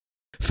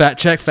Fat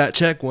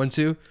check. 1,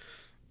 2.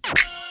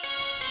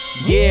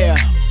 Yeah.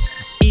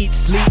 Eat,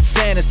 sleep,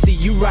 fantasy.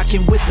 You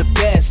rockin' with the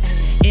best.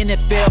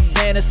 NFL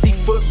Fantasy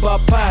Football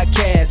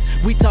Podcast.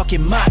 We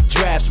talking mock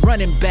drafts,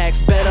 running backs.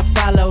 Better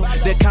follow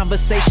the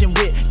conversation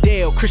with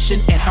Dale, Christian,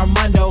 and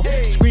Armando.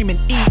 Screaming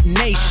Eat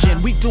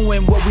Nation. We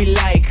doing what we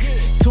like.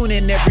 Tune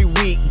in every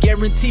week.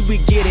 Guaranteed we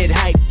get it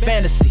hype.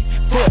 Fantasy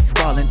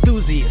football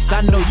enthusiasts.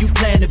 I know you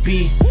plan to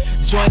be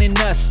joining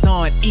us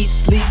on Eat,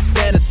 Sleep,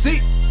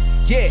 Fantasy.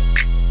 Yeah.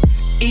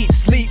 Eat,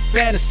 Sleep,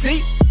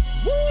 Fantasy.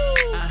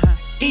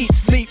 Eat,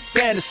 Sleep,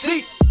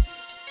 Fantasy.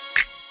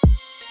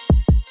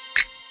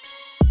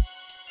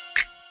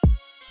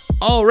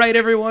 All right,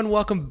 everyone.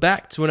 Welcome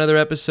back to another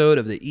episode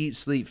of the Eat,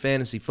 Sleep,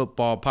 Fantasy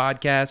Football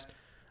Podcast,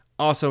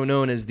 also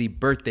known as the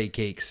Birthday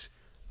Cakes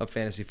of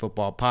Fantasy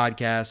Football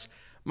Podcast.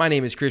 My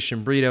name is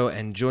Christian Brito,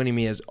 and joining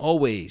me as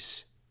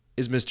always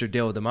is Mr.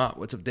 Dale DeMott.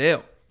 What's up,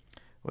 Dale?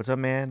 What's up,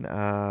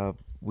 man?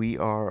 We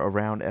are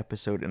around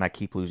episode, and I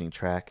keep losing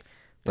track,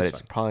 but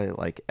it's probably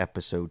like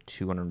episode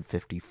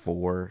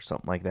 254,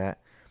 something like that.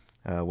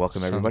 Welcome,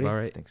 Sounds everybody. about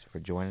right. Thanks for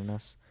joining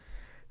us.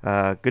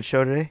 Good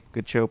show today.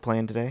 Good show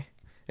planned today.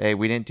 Hey,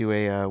 we didn't do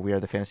a We Are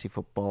the Fantasy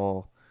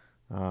Football.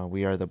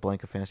 We Are the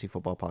Blank of Fantasy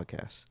Football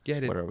Podcast. Yeah, I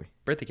did. What are we?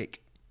 Birthday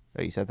cake.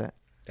 Oh, you said that?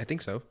 I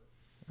think so.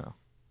 Oh.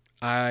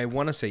 I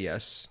want to say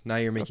yes. Now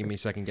you're making me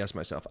second guess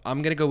myself.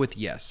 I'm going to go with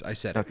yes. I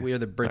said it. We are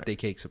the Birthday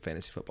Cakes of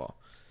Fantasy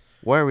Football.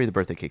 Why are we the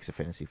Birthday Cakes of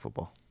Fantasy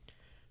Football?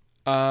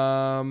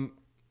 Well,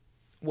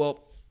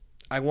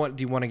 do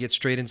you want to get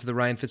straight into the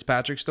Ryan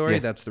Fitzpatrick story? Yeah.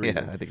 That's the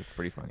reason. Yeah, I think it's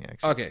pretty funny,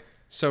 actually. Okay.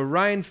 So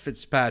Ryan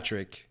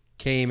Fitzpatrick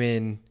came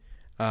in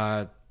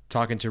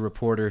talking to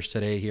reporters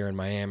today here in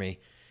Miami,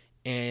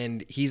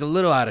 and he's a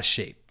little out of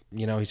shape.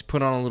 You know, he's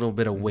put on a little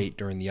bit of weight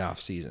during the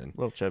offseason. A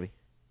little chubby.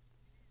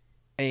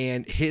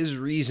 And his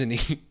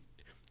reasoning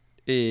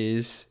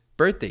is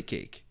birthday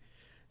cake.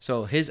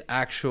 So his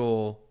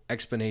actual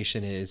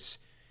explanation is,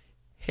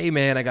 hey,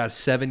 man, I got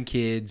 7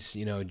 kids.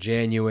 You know,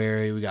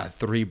 January, we got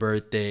 3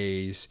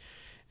 birthdays.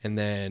 And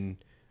then,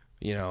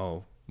 you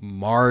know,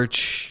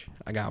 March,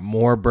 I got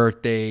more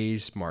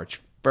birthdays.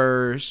 March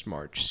 1st,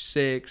 March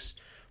 6th,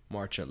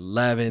 March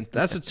 11th.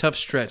 That's a tough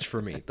stretch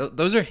for me.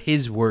 Those are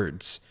his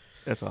words.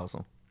 That's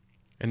awesome.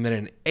 And then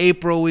in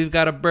April, we've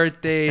got a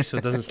birthday, so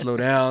it doesn't slow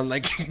down.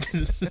 Like, and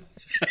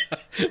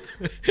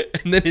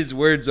then his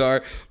words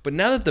are, but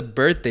now that the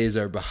birthdays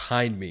are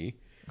behind me,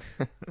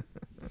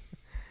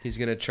 he's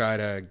going to try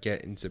to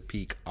get into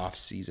peak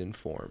off-season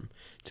form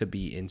to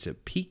be into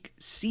peak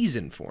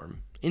season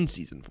form,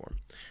 in-season form.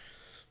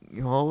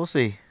 Well, we'll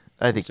see.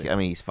 I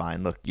mean, he's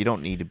fine. Look, you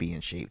don't need to be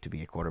in shape to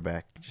be a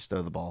quarterback. Just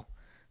throw the ball.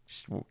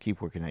 Just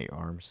keep working at your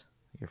arms.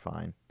 You're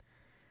fine.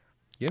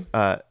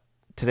 Yeah.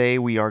 Today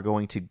we are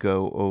going to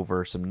go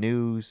over some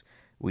news.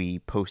 We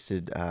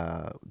posted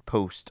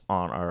post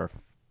on our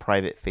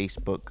private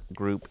Facebook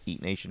group,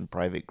 Eat Nation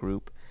private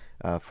group,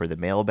 for the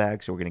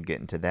mailbag. So we're going to get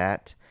into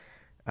that.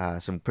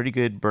 Some pretty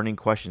good burning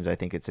questions. I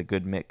think it's a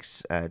good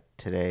mix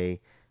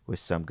today with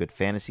some good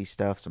fantasy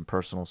stuff, some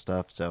personal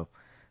stuff. So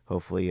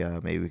hopefully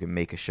maybe we can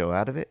make a show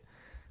out of it.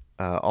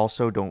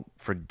 Also, don't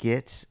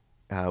forget,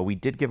 we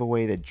did give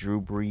away the Drew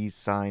Brees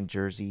signed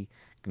jersey.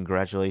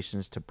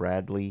 Congratulations to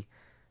Bradley.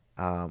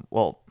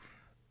 Well,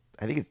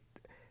 I think it's,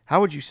 how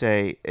would you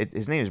say,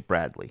 his name is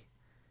Bradley,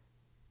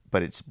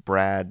 but it's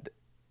Brad,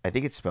 I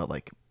think it's spelled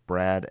like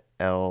Brad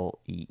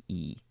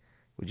L-E-E.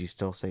 Would you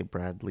still say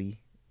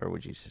Bradley, or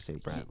would you just say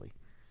Bradley?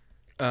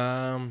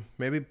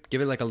 Maybe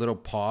give it like a little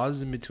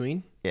pause in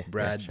between. Yeah.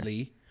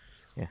 Bradley.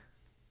 Yeah, sure.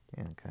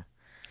 Yeah, okay.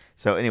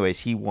 So anyways,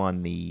 he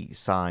won the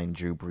signed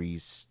Drew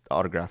Brees,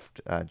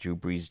 autographed Drew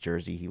Brees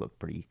jersey. He looked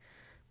pretty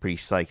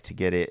psyched to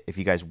get it. If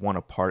you guys want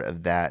a part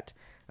of that,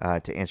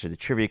 to answer the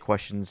trivia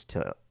questions,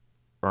 to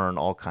earn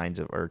all kinds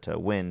of, or to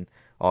win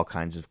all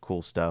kinds of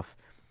cool stuff,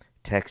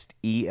 text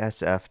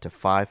ESF to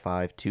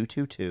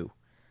 55222.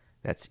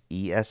 That's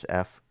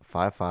ESF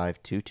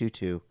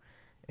 55222,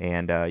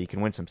 and you can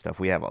win some stuff.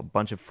 We have a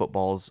bunch of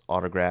footballs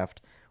autographed.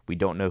 We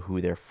don't know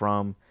who they're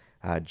from.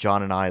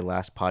 John and I,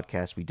 last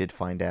podcast, we did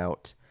find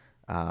out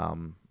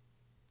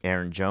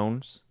Aaron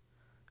Jones.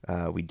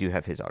 We do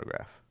have his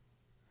autograph,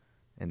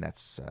 and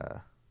that's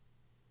the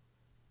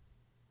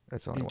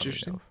only one we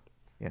know of.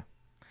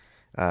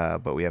 Yeah.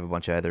 But we have a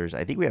bunch of others.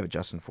 I think we have a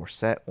Justin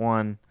Forsett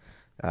one.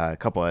 A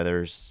couple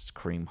others.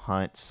 Kareem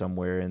Hunt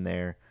somewhere in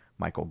there.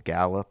 Michael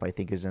Gallup, I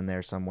think, is in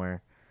there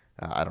somewhere.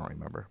 I don't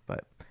remember.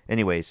 But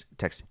anyways,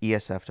 text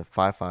ESF to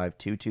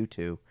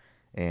 55222.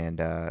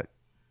 And,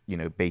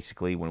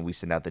 basically when we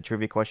send out the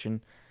trivia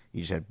question,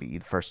 you just have to be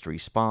the first to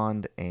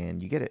respond,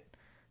 and you get it.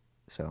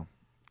 So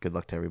good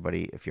luck to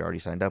everybody. If you already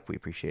signed up, we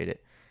appreciate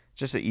it. It's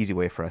just an easy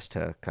way for us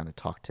to kind of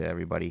talk to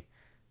everybody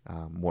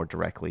more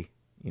directly,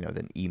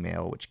 than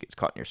email, which gets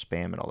caught in your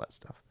spam and all that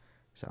stuff.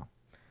 So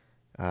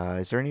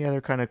is there any other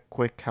kind of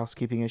quick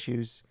housekeeping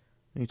issues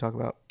you talk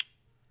about?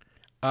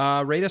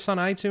 Rate us on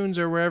iTunes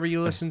or wherever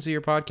you listen to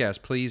your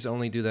podcast. Please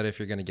only do that if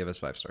you're going to give us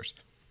 5 stars.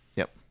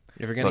 Yep.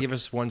 If you're gonna give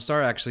us 1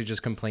 star, actually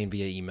just complain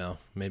via email.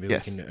 Maybe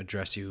Yes. we can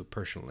address you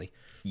personally.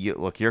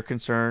 Your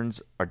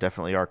concerns are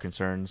definitely our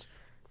concerns.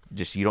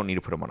 Just you don't need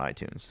to put them on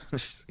iTunes.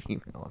 Just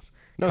email us.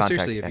 No,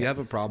 Contact seriously, if you have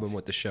a us. problem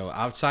with the show,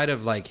 outside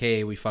of like,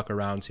 hey, we fuck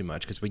around too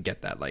much, because we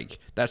get that. Like,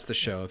 that's the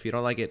show. If you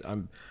don't like it,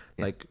 I'm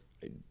like,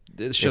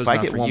 this show's I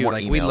not get for one you. more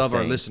Like, we email love our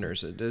saying-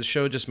 listeners. The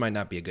show just might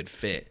not be a good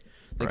fit.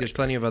 Like, there's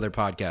plenty of other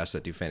podcasts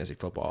that do fantasy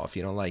football. If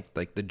you don't like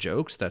the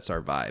jokes, that's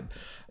our vibe.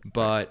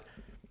 But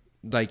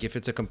like, if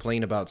it's a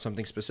complaint about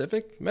something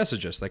specific,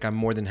 message us. Like, I'm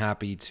more than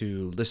happy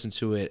to listen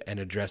to it and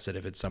address it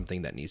if it's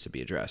something that needs to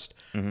be addressed.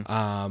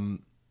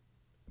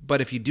 But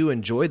if you do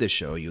enjoy the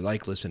show, you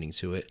like listening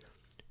to it,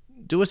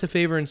 do us a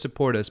favor and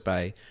support us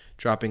by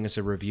dropping us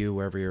a review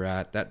wherever you're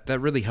at. That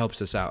really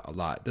helps us out a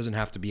lot. It doesn't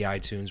have to be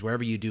iTunes.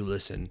 Wherever you do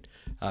listen,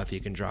 if you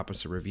can drop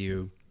us a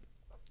review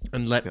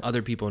and let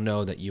other people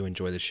know that you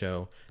enjoy the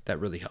show, that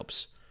really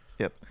helps.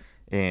 Yep.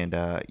 And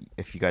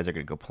if you guys are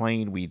going to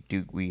complain, we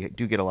do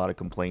get a lot of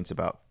complaints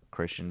about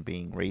Christian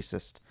being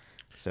racist.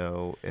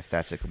 So if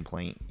that's a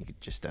complaint, you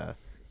could just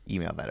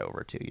email that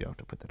over too. You don't have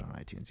to put that on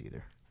iTunes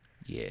either.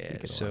 Yeah,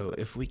 so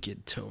if we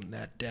could tone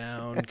that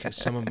down, because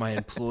some of my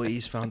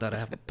employees found out I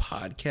have a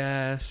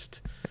podcast.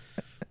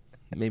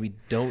 Maybe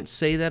don't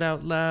say that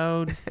out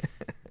loud.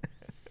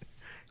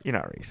 You're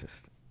not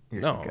racist. You're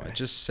a No, good guy. I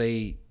just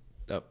say,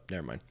 oh,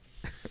 never mind.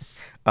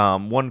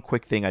 One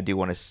quick thing I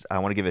want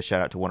to give a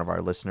shout out to one of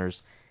our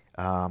listeners.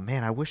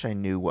 Man, I wish I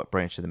knew what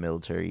branch of the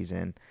military he's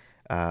in,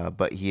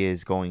 but he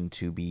is going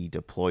to be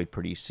deployed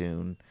pretty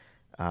soon.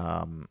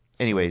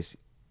 Anyways,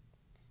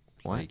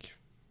 what? Like,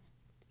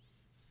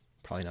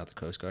 probably not the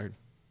Coast Guard.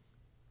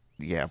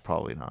 Yeah,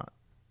 probably not.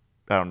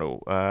 I don't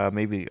know.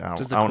 Maybe I don't.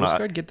 Does the I don't Coast know.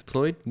 Guard get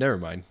deployed? Never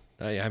mind.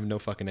 I have no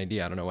fucking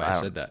idea. I don't know why I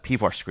said that.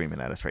 People are screaming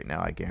at us right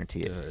now. I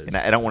guarantee it. Does And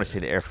I don't want to say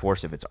the Air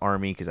Force if it's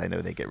Army because I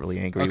know they get really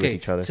angry with Okay,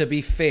 each other. to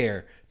be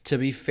fair,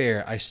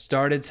 I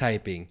started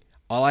typing.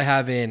 All I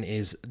have in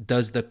is,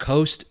 does the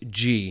Coast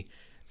G,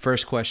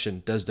 first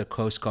question, does the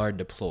Coast Guard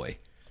deploy?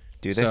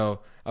 Do they?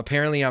 So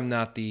apparently I'm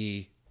not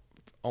the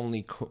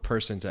only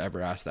person to ever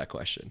ask that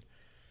question.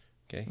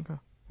 Okay.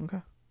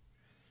 Okay.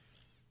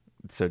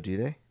 So do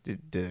they?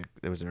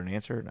 Was there an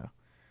answer or no?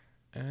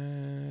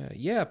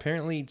 Yeah,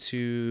 apparently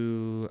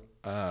to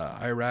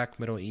Iraq,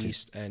 Middle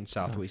East, and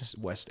Southwest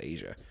West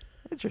Asia.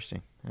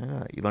 Interesting.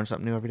 You learn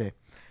something new every day.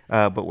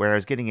 But where I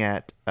was getting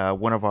at,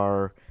 one of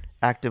our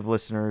active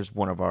listeners,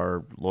 one of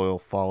our loyal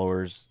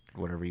followers,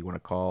 whatever you want to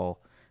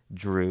call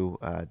Drew,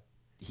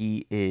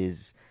 he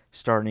is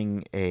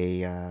starting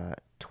a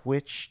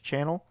Twitch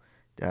channel.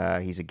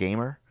 He's a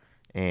gamer.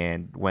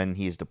 And when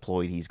he is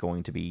deployed, he's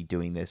going to be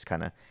doing this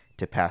kind of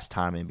to pass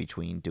time in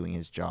between doing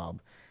his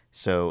job.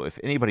 So if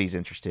anybody's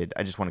interested,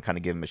 I just want to kind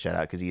of give him a shout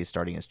out because he is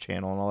starting his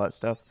channel and all that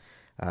stuff.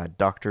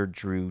 Dr.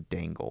 Drew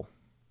Dangle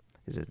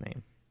is his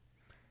name.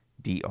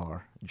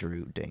 Dr.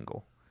 Drew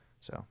Dangle.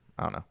 So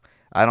I don't know.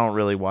 I don't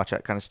really watch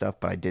that kind of stuff,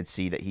 but I did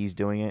see that he's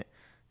doing it,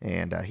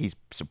 and he's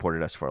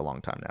supported us for a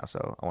long time now.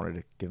 So I wanted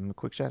to give him a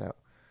quick shout out.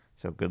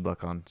 So good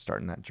luck on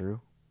starting that,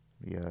 Drew.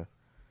 Yeah.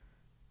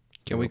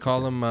 Can we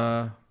call him?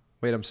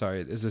 Wait, I'm sorry.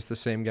 Is this the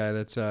same guy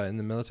that's in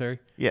the military?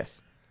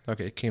 Yes.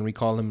 Okay. Can we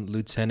call him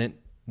Lieutenant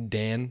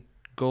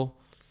Dangle?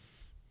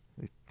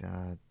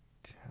 Oh,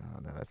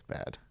 no, that's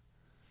bad.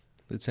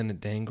 Lieutenant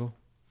Dangle.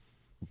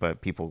 But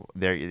people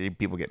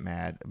get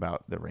mad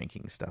about the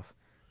ranking stuff.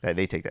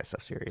 They take that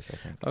stuff serious, I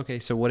think. Okay,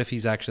 so what if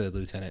he's actually a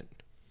lieutenant?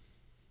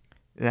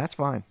 That's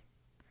fine.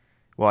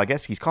 Well, I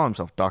guess he's calling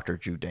himself Dr.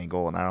 Drew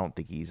Dangle, and I don't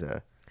think he's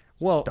a...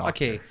 Well, Doctor.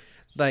 okay,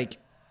 like,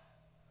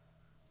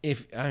 he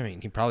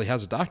probably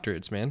has a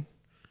doctorate, man.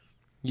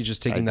 You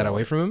just taking that doubt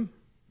away it. from him?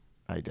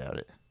 I doubt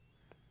it.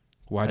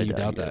 Why do you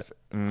doubt he that? does.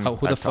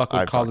 Who the fuck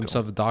would I've call talked to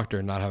himself a doctor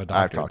and not have a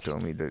doctorate? I've talked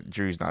to him.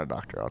 Drew's not a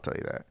doctor, I'll tell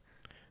you that.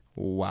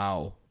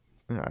 Wow.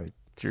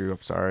 Drew,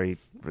 I'm sorry,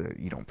 but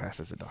you don't pass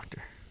as a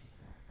doctor.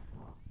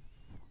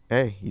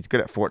 Hey, he's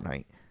good at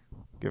Fortnite.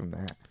 Give him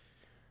that.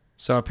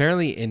 So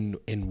apparently in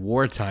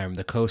wartime,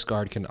 the Coast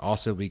Guard can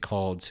also be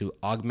called to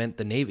augment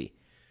the Navy.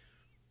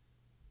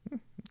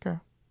 Okay.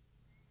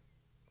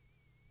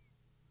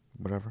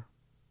 Whatever.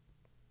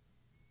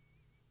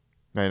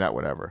 No, not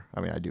whatever. I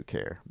mean, I do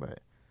care,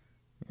 but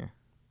yeah.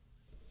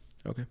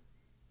 Okay.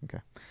 Okay.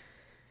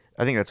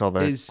 I think that's all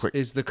that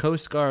Is the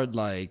Coast Guard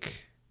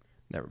like...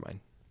 Never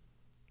mind.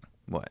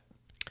 What?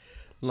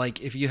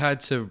 Like, if you had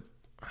to...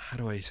 How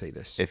do I say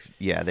this?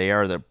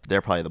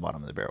 They're probably the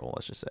bottom of the barrel,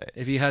 let's just say.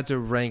 If you had to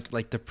rank,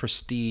 like, the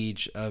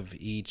prestige of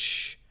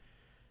each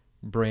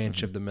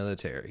branch of the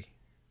military.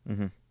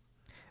 Mm-hmm.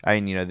 I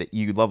mean, that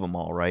you love them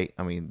all, right?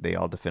 I mean, they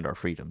all defend our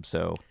freedom,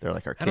 so they're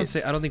like our kids.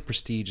 I don't think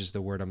prestige is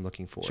the word I'm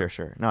looking for.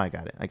 Sure. No, I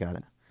got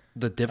it.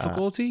 The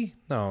difficulty?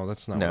 No,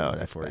 that's not what I'm No, looking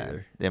that's for bad.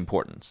 either. The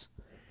importance.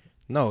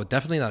 No,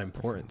 definitely not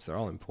importance. They're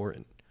all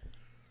important.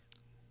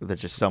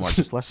 There's just some are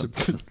just less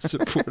important.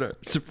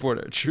 support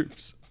our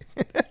troops.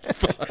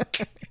 Fuck.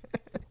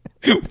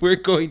 We're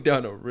going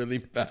down a really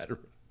bad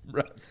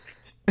route.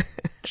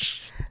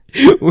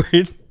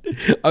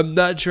 I'm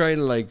not trying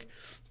to like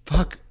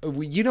fuck?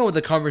 You know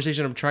the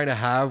conversation I'm trying to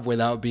have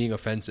without being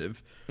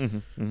offensive.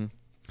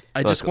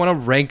 I just want to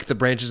rank the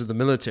branches of the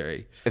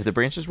military. If the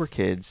branches were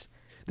kids,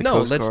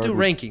 let's do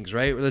rankings,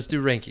 right? Let's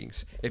do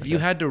rankings. If you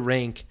had to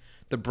rank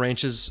the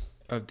branches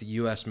of the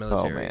U.S.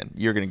 military. Oh man,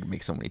 you're gonna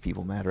make so many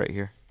people mad right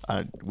here.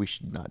 We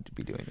should not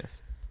be doing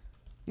this.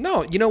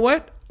 No, you know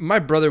what? My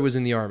brother was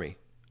in the Army.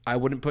 I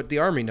wouldn't put the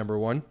Army number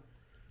one.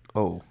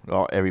 Oh,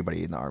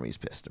 everybody in the Army is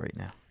pissed right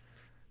now.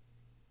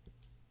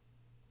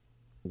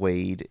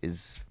 Wade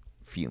is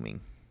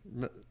fuming.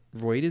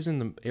 Wade is in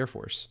the Air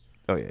Force.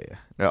 Oh yeah.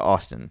 No,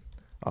 Austin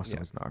was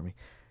in the Army.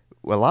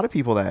 Well, a lot of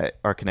people that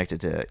are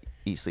connected to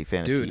Eat Sleep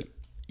Fantasy. Dude,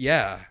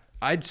 yeah.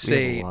 I'd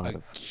say a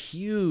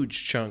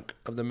huge chunk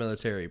of the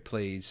military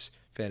plays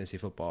fantasy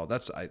football.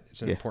 It's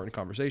an important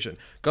conversation.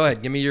 Go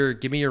ahead, give me your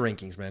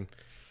rankings, man.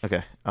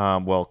 Okay.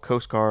 Well,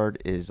 Coast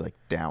Guard is like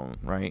down,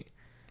 right?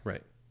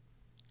 Right.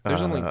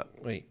 There's only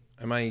I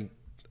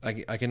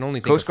can only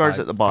think Coast of Guard's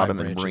at the bottom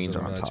and branches Marines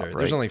of are the on top, military. right?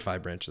 There's only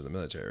 5 branches of the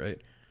military,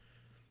 right?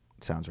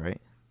 Sounds right.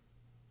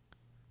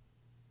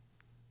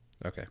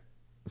 Okay.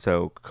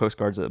 So Coast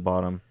Guard's at the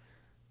bottom,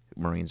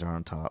 Marines are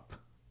on top,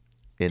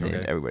 and then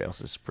Okay. everybody else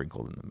is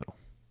sprinkled in the middle.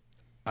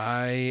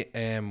 I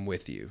am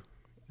with you.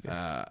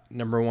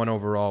 Number 1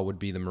 overall would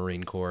be the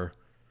Marine Corps.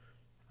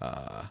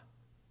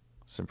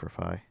 Semper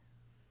Fi.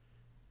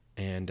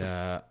 And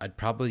I'd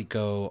probably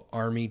go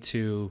Army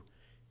 2,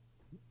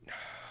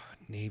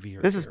 Navy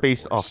or This is Air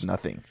based Force. off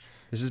nothing.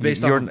 This is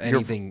based off of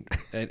anything.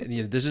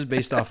 This is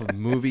based off of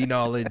movie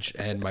knowledge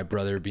and my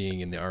brother being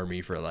in the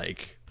Army for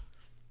like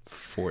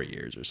 4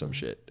 years or some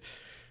shit.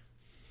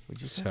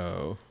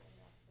 So,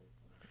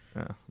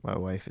 My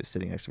wife is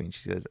sitting next to me and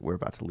she says, we're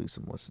about to lose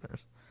some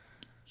listeners.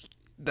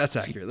 that's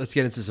accurate. Let's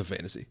get into some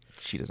fantasy.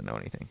 She doesn't know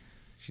anything.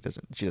 She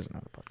doesn't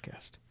know the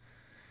podcast.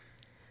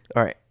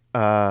 All right.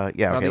 Yeah.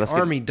 Now, Okay. the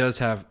Army does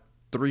have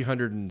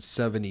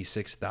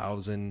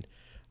 376,000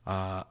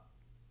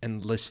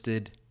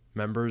 enlisted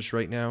members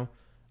right now.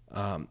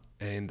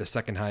 And the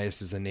second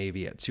highest is the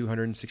Navy at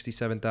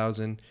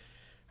 267,000.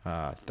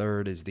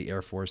 Third is the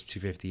Air Force,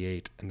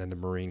 258, and then the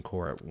Marine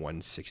Corps at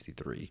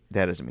 163.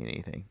 That doesn't mean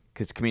anything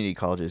because community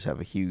colleges have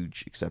a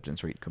huge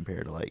acceptance rate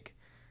compared to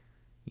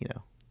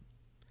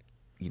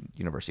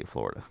University of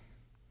Florida.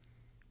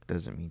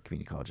 Doesn't mean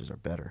community colleges are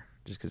better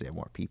just because they have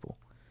more people.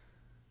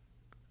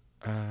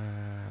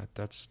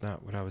 That's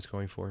not what I was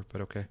going for,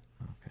 but okay.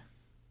 Okay.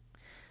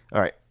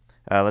 All right.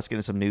 Let's get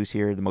into some news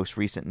here. The most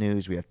recent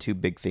news, we have 2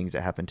 big things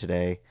that happened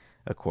today.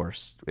 Of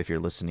course, if you're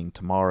listening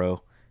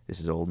tomorrow, this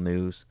is old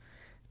news.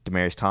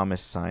 Demaryius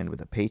Thomas signed with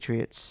the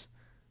Patriots.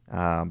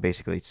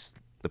 Basically, it's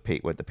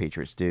what the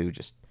Patriots do,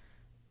 just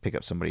pick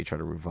up somebody, try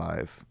to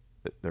revive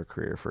their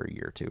career for a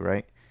year or 2,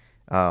 right?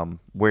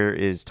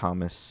 Where's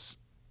Thomas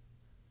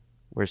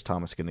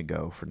going to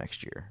go for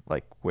next year?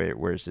 Like,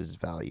 where's his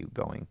value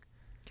going?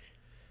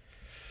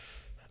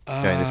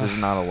 This is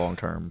not a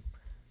long-term.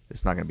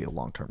 It's not going to be a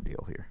long-term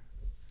deal here.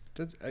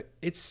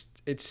 It's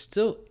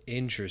still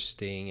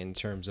interesting in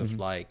terms of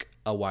like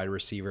a wide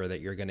receiver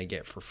that you're going to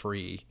get for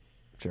free.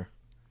 Sure.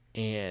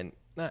 And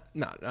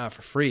not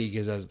for free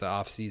because as the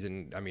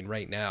offseason, I mean,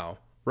 right now,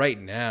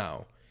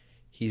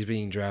 he's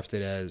being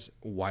drafted as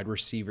wide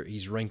receiver.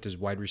 He's ranked as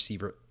wide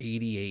receiver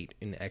 88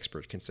 in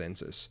expert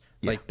consensus.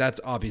 Yeah. Like that's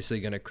obviously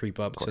going to creep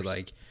up to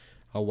like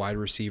a wide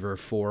receiver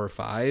 4 or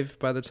 5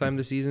 by the time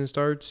the season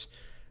starts.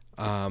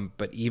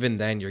 But even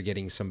then, you're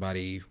getting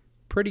somebody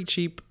pretty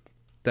cheap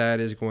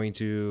that is going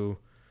to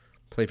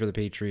play for the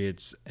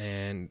Patriots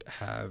and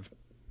have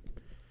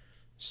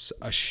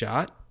a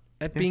shot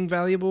at being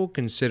valuable,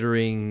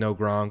 considering no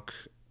Gronk,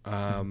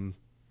 and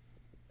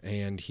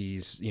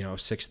he's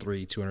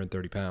 6'3",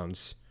 230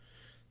 pounds.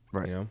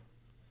 Right. You know.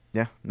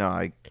 Yeah. No,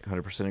 I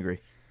 100% agree.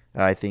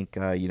 I think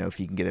if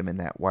you can get him in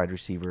that wide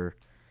receiver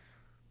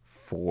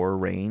 4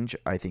 range,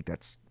 I think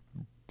that's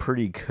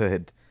pretty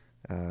good.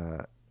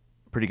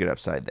 Pretty good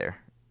upside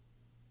there.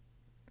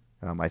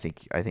 I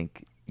think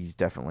he's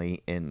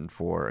definitely in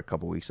for a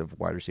couple weeks of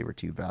wide receiver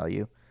 2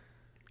 value.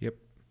 Yep.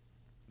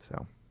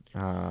 So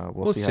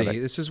we'll see.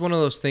 This is one of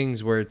those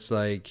things where it's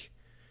like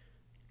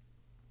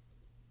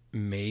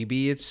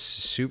maybe it's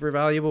super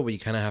valuable, but you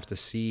kind of have to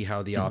see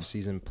how the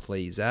offseason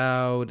plays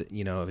out.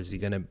 Is he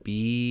going to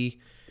be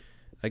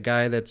a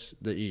guy that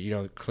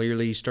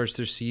clearly starts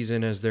their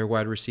season as their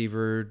wide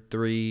receiver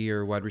 3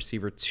 or wide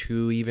receiver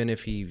 2, even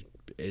if he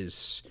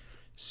is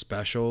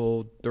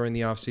special during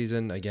the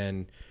offseason?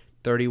 Again,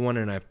 31,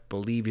 and I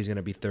believe he's going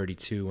to be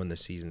 32 when the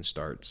season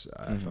starts,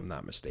 if I'm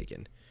not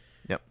mistaken.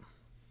 Yep.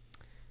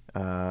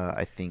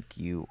 I think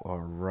you are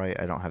right.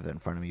 I don't have that in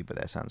front of me, but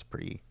that sounds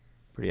pretty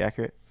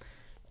accurate.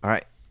 All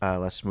right,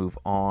 let's move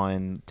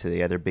on to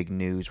the other big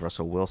news.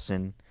 Russell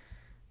Wilson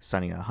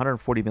signing a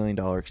 $140 million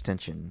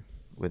extension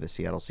with the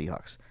Seattle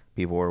Seahawks.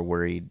 People were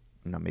worried,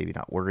 maybe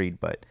not worried,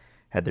 but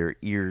had their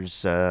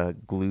ears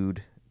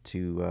glued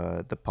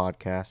to the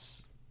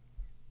podcasts.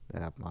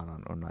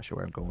 I'm not sure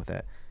where I'm going with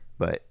that,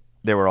 but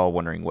they were all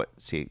wondering what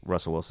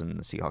Russell Wilson and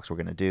the Seahawks were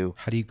going to do.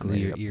 How do you glue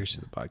your ears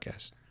to the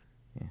podcast?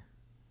 Yeah,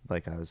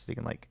 like I was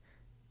thinking, like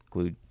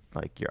glued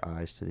like your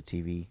eyes to the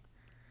TV,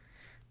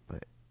 but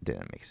it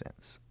didn't make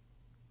sense.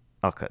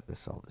 I'll cut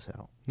all this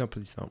out. No,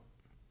 please don't.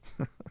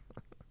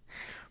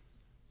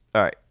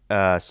 All right.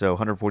 So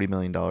 $140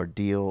 million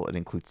deal. It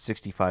includes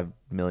 $65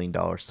 million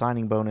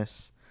signing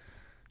bonus.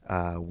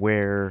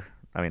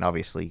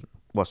 Obviously,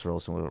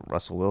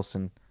 Russell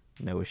Wilson,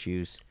 no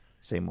issues.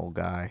 Same old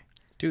guy.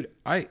 Dude,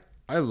 I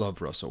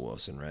love Russell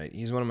Wilson, right?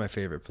 He's one of my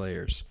favorite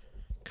players.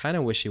 Kind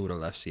of wish he would have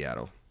left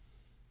Seattle.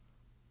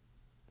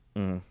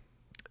 I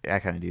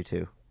kind of do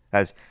too.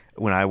 As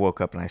when I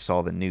woke up and I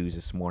saw the news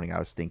this morning,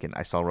 I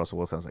saw Russell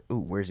Wilson. I was like, ooh,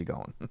 where's he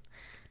going?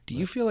 Do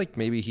you feel like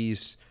maybe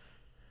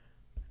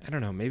I don't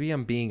know, maybe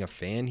I'm being a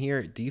fan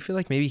here. Do you feel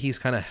like maybe he's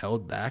kind of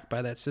held back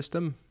by that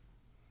system?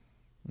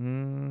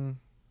 I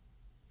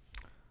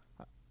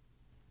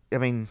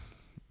mean,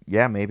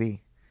 yeah,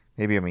 maybe.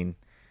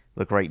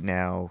 Look, right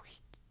now,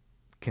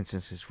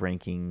 consensus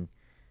ranking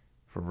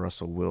for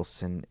Russell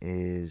Wilson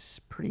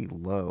is pretty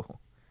low.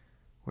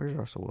 Where's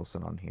Russell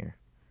Wilson on here?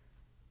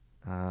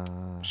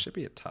 Should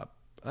be a top.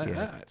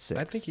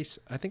 Six.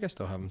 I think I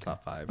still have him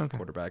top 5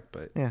 quarterback,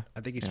 but yeah,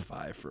 I think he's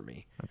 5 for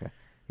me. Okay,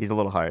 he's a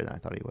little higher than I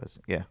thought he was.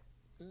 Yeah,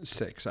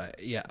 6.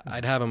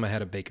 I'd have him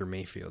ahead of Baker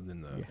Mayfield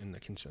in the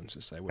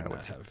consensus. I would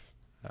not have.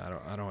 I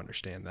don't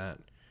understand that.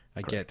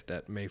 I get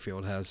that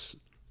Mayfield has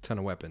a ton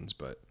of weapons,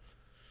 but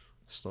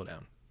slow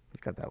down. He's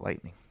got that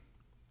lightning.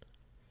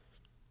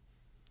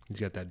 He's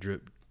got that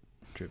drip.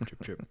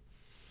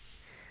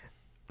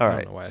 All I right.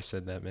 don't know why I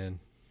said that, man.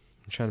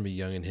 I'm trying to be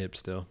young and hip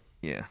still.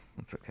 Yeah,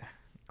 that's okay.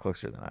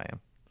 Closer than I am.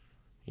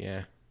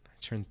 Yeah, I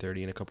turned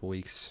 30 in a couple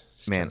weeks.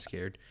 Just Man, kind of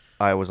scared.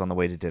 I was on the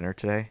way to dinner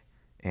today,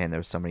 and there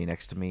was somebody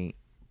next to me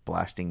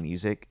blasting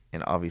music,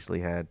 and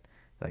obviously had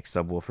like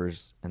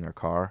subwoofers in their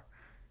car,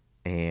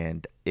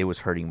 and it was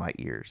hurting my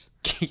ears.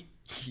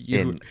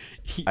 And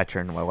I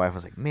turned to my wife. I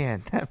was like,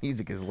 "Man, that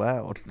music is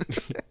loud."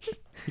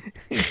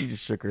 And she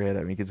just shook her head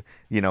at me because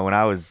when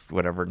I was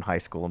in high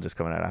school and just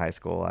coming out of high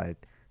school, I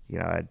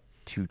had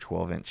 2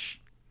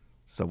 12-inch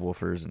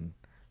subwoofers and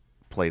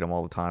played them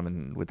all the time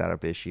and without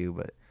an issue.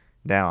 But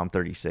now I'm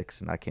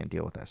 36 and I can't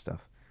deal with that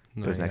stuff.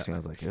 It was next to me. I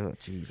was like, "Oh,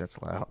 geez,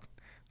 that's loud."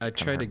 I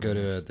tried to go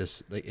to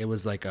this. It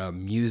was like a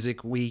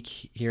music week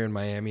here in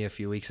Miami a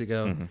few weeks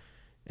ago,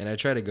 and I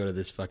tried to go to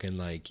this fucking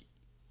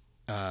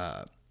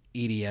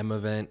EDM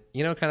event.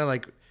 Kind of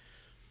like.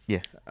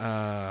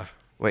 Yeah.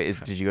 Wait,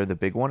 did you go to the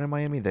big one in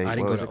Miami? I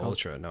didn't go to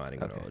Ultra. No, I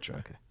didn't go to Ultra.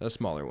 Okay. A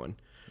smaller one.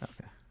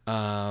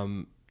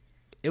 Okay.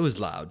 It was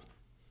loud.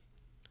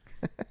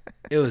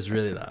 It was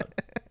really loud.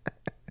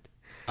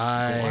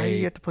 Why do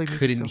you have to play music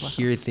couldn't so loud?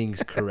 hear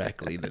things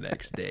correctly the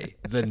next day.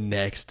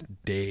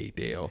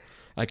 Dale.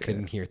 I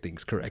couldn't hear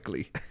things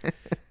correctly.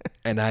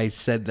 And I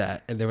said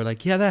that, and they were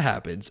like, "Yeah, that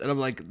happens." And I'm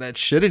like, "That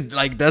shouldn't,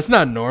 that's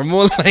not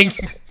normal."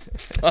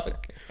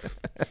 Fuck.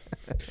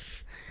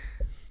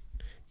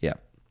 Yeah.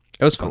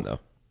 It was fun, though.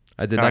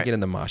 I did not get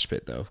in the mosh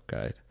pit, though,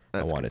 guy.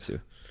 I wanted to.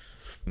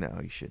 No,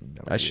 you shouldn't.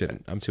 I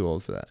shouldn't. I'm too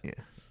old for that. Yeah.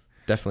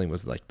 Definitely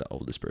was the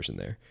oldest person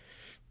there.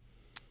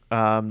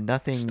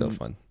 Nothing. Still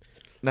fun.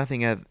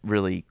 Nothing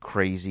really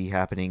crazy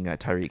happening.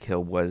 Tyreek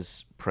Hill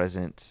was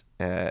present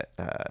at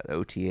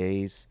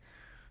OTAs,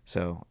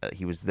 so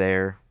he was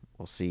there.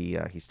 We'll see.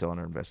 He's still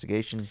under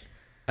investigation.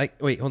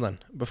 Wait, hold on.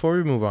 Before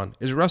we move on,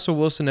 is Russell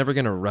Wilson ever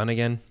going to run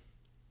again?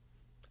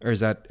 Or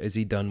is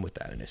he done with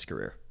that in his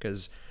career?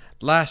 Because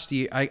last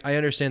year, I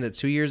understand that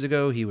 2 years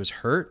ago he was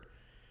hurt,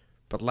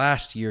 but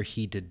last year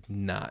he did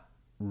not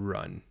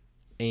run.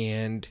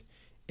 And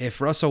if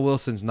Russell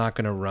Wilson's not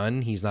going to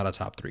run, he's not a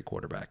top 3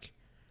 quarterback.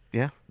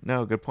 Yeah,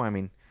 no, good point. I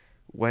mean,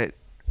 what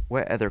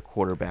other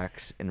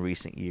quarterbacks in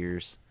recent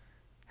years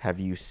have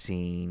you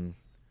seen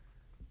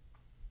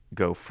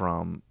go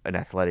from an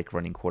athletic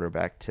running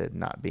quarterback to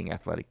not being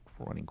athletic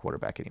running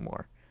quarterback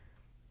anymore?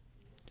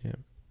 Yeah.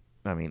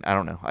 I mean, I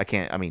don't know.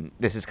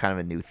 This is kind of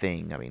a new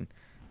thing.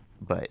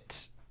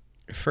 But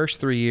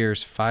first 3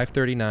 years,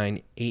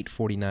 539,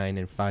 849,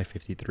 and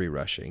 553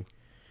 rushing.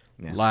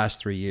 Yeah.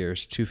 Last 3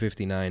 years,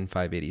 259,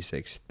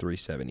 586,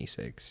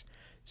 376.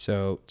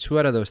 So 2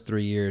 out of those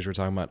 3 years, we're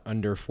talking about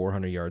under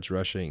 400 yards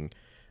rushing.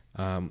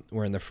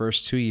 Where in the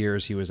first 2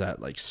 years, he was at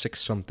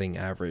 6-something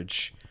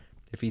average.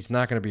 If he's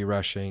not going to be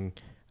rushing,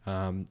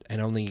 and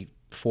only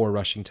 4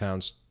 rushing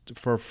touchdowns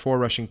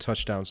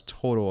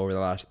total over the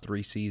last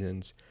 3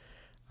 seasons,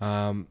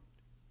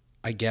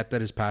 I get that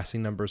his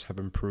passing numbers have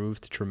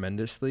improved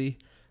tremendously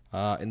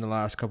in the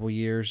last couple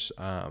years.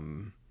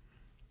 And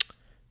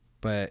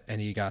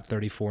he got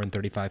 34 and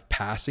 35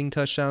 passing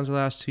touchdowns the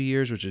last 2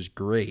 years, which is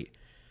great.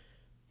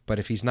 But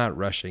if he's not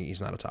rushing,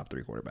 he's not a top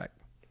 3 quarterback.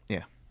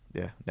 Yeah.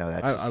 No,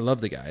 I love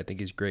the guy. I think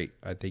he's great.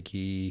 I think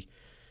he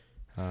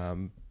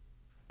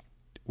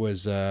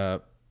was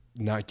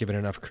not given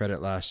enough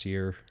credit last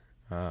year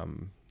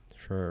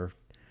for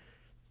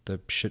the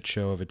shit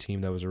show of a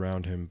team that was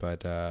around him.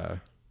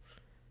 But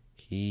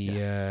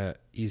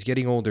he's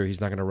getting older.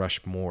 He's not going to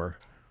rush more.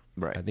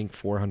 Right. I think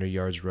 400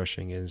 yards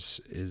rushing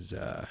is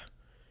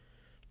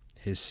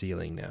his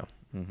ceiling now.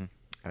 Mm-hmm.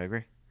 I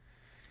agree.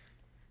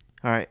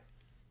 All right.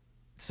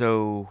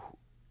 So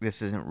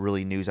this isn't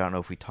really news. I don't know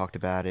if we talked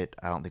about it.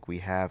 I don't think we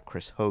have.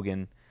 Chris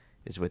Hogan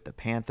is with the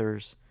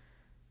Panthers.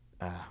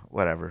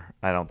 Whatever.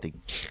 I don't think.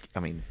 I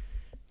mean,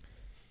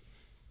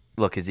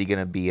 look, is he going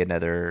to be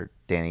another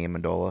Danny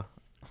Amendola?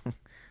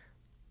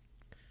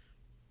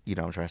 You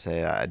know what I'm trying to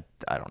say? I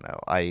don't know.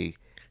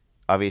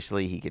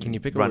 Obviously he can. Can you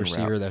pick a run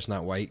receiver routes. that's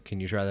not white? Can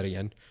you try that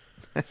again?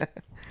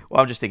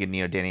 Well, I'm just thinking,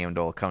 Danny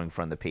Amendola coming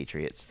from the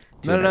Patriots.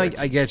 No.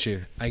 I get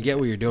you. I get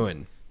what you're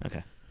doing.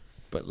 Okay.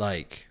 But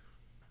like,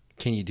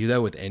 can you do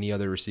that with any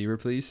other receiver,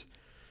 please?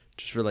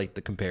 Just for like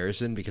the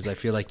comparison, because I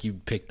feel like you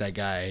picked that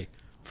guy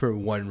for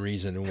one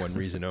reason and one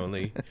reason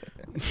only.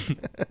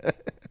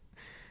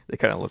 They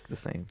kind of look the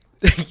same.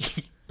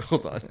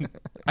 Hold on.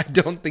 I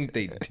don't think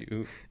they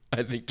do.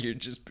 I think you're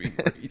just being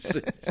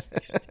racist.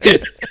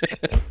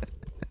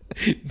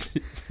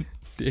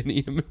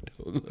 Danny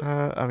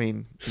Amendola. I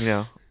mean,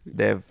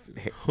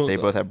 they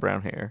both have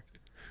brown hair.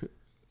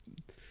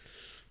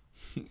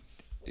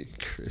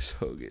 Chris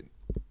Hogan.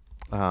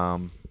 I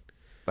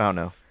don't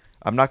know.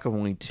 I'm not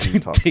going to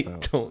talk They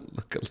about. don't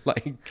look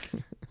alike.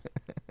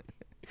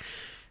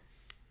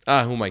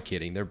 Who am I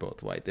kidding? They're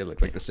both white. They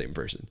look like the same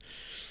person.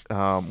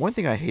 One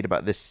thing I hate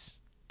about this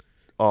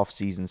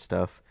off-season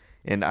stuff,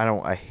 and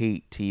I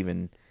hate to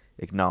even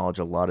acknowledge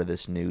a lot of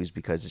this news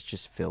because it's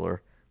just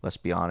filler. Let's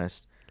be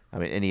honest. I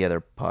mean, any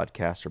other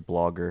podcast or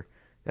blogger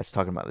that's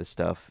talking about this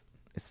stuff,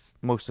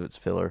 most of it's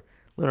filler.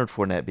 Leonard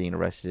Fournette being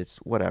arrested, it's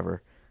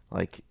whatever.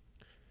 Like,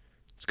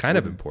 It's kind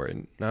of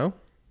important, no?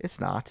 it's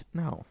not.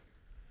 No.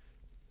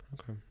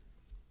 Okay.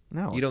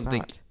 No, You it's don't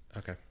think?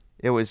 not. Okay.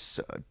 It was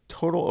a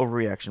total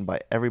overreaction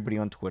by everybody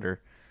on Twitter.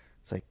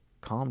 It's like,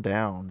 calm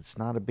down. It's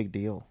not a big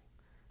deal.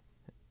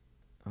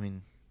 I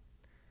mean,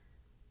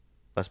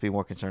 let's be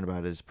more concerned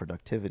about his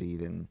productivity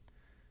than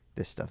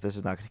this stuff. This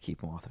is not going to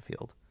keep him off the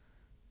field.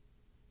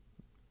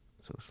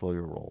 So slow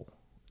your roll,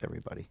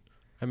 everybody.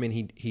 I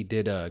mean, he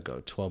did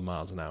go 12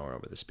 miles an hour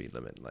over the speed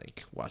limit.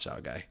 Like, watch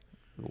out, guy.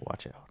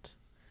 Watch out.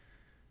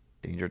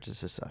 Danger to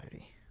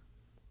society.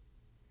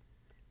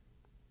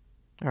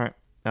 All right.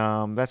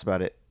 That's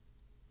about it.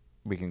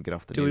 We can get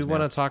off the Do news we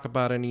want to talk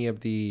about any of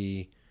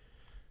the,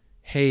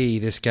 hey,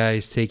 this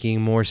guy's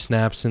taking more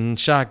snaps and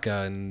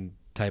shotgun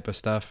type of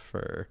stuff,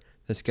 or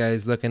this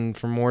guy's looking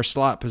for more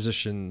slot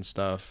position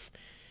stuff?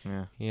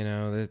 Yeah.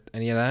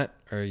 Any of that?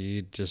 Or are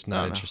you just not I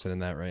don't know. interested in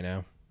that right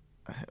now?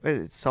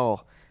 It's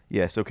all,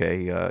 yes,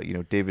 okay.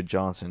 David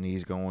Johnson,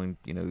 he's going,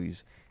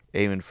 he's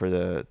aiming for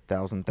the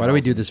 1,000. Why do we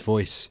do this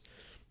voice?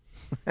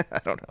 I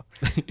don't know.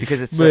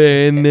 Because it's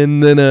and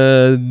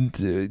then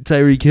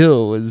Tyreek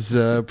Hill was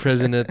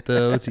present at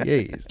the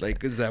OTAs.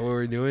 Like, is that what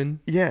we're doing?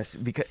 yes,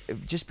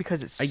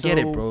 because it's I get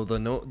it, bro.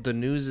 The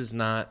news is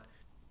not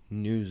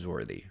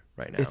newsworthy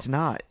right now. It's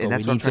not. But And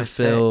that's we what I'm need trying to to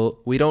say. fill.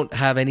 We don't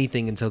have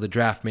anything until the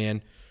draft,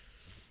 man.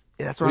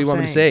 That's What do you want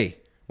me to say?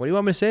 What do you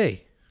want me to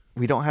say?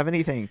 We don't have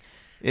anything.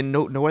 And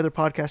no other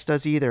podcast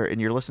does either.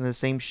 And you're listening to the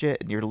same shit.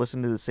 And you're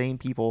listening to the same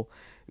people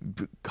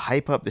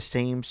hype up the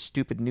same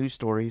stupid news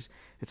stories.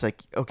 It's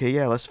like, okay,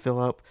 yeah, let's fill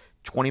up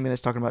 20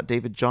 minutes talking about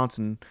David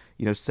Johnson,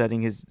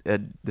 setting his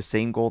the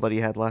same goal that he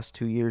had last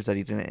 2 years that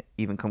he didn't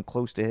even come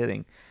close to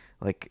hitting.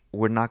 Like,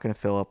 we're not going to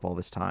fill up all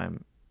this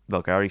time.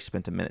 Look, I already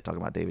spent a minute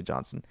talking about David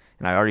Johnson,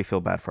 and I already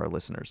feel bad for our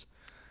listeners.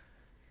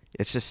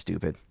 It's just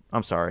stupid.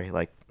 I'm sorry.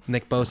 Like,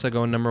 Nick Bosa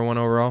going number 1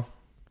 overall.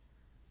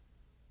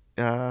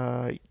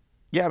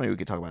 yeah, I mean, we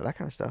could talk about that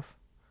kind of stuff.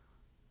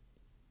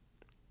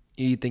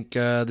 You think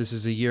this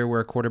is a year where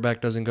a quarterback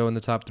doesn't go in the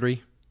top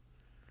 3?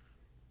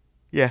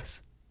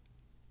 Yes.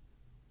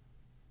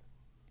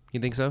 You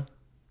think so?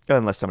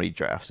 Unless somebody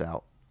drafts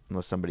out.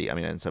 And somebody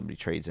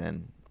trades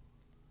into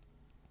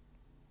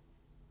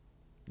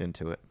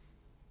it.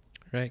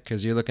 Right,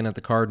 because you're looking at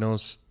the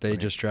Cardinals. They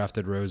just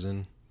drafted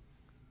Rosen.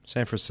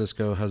 San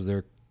Francisco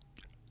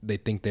they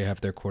think they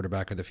have their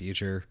quarterback of the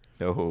future.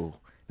 Oh,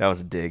 that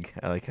was a dig.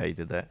 I like how you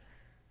did that.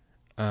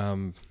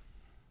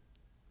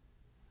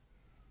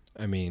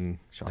 I mean,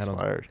 Shots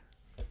fired.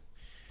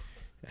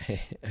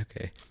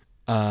 Okay.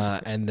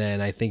 And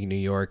then I think New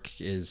York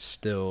is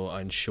still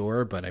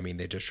unsure, but I mean,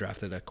 they just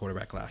drafted a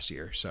quarterback last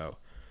year, so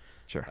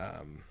Sure.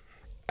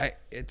 I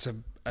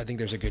think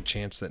there's a good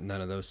chance that none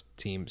of those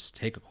teams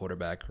take a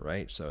quarterback,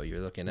 right? So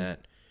you're looking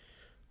at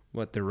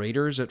the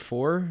Raiders at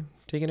 4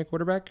 taking a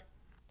quarterback,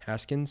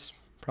 Haskins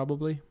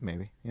probably.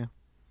 Maybe, yeah.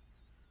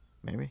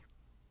 Maybe.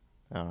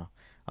 I don't know.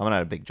 I'm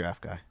not a big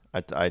draft guy.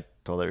 I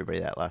told everybody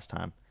that last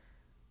time.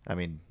 I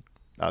mean,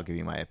 I'll give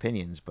you my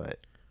opinions, but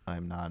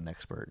I'm not an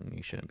expert, and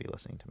you shouldn't be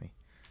listening to me.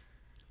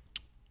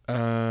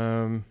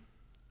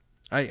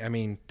 I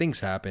mean, things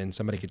happen.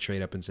 Somebody could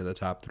trade up into the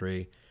top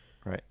 3.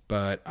 Right.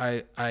 But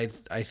I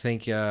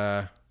think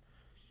there's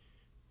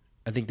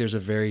a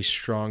very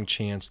strong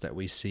chance that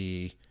we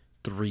see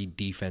 3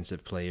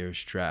 defensive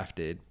players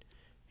drafted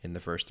in the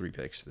first 3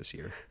 picks this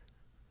year.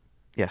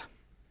 Yeah.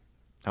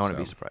 I wouldn't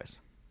be So. surprised.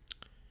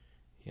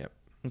 Yep.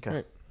 Okay. All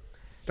right.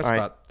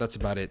 That's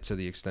about it to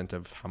the extent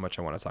of how much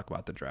I want to talk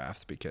about the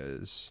draft,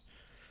 because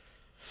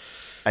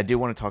I do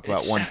want to talk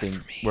about It's one sad thing.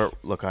 for me.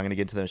 Look, I'm going to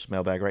get into this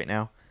mailbag right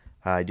now.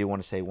 I do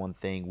want to say one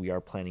thing. We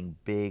are planning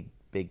big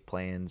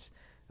plans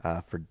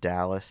for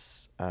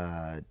Dallas.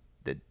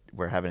 That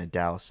we're having a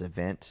Dallas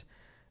event.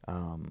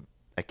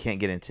 I can't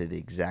get into the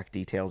exact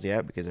details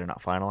yet because they're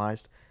not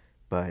finalized.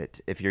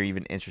 But if you're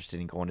even interested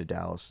in going to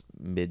Dallas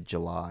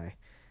mid-July,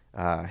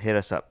 hit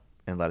us up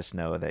and let us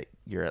know that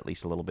you're at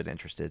least a little bit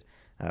interested.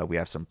 We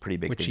have some pretty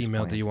big Which things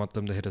email planned. do you want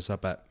them to hit us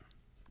up at?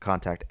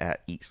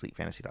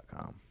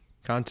 contact@eatsleepfantasy.com.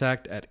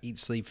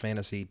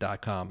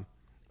 contact@eatsleepfantasy.com.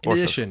 In Or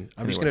addition,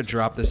 social- I'm just anywhere going on to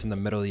drop this in the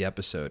middle of the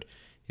episode.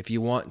 If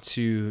you want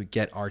to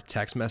get our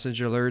text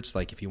message alerts,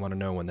 like if you want to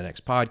know when the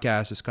next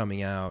podcast is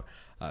coming out,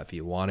 if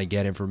you want to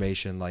get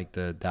information like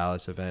the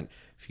Dallas event,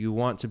 if you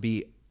want to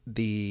be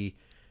the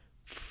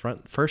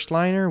first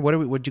liner,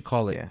 what'd you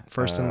call it? Yeah,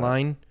 First in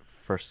line?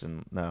 First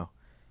and no.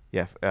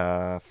 Yeah.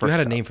 First You had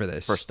a up. name for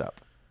this. First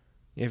up.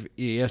 If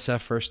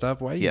ESF first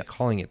up, why are you Yeah.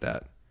 calling it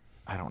that?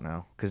 I don't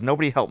know. Because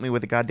nobody helped me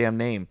with the goddamn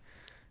name.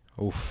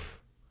 Oof.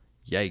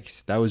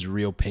 Yikes. That was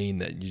real pain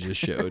that you just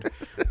showed.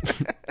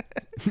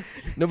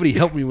 Nobody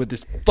helped me with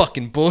this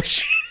fucking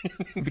bullshit.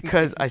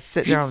 Because I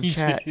sit there on the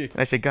chat and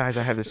I say, guys,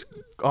 I have this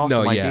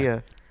awesome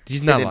idea.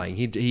 He's not then- lying.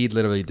 He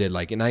literally did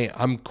and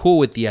I'm cool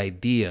with the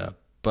idea,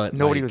 but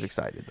Nobody was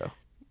excited, though.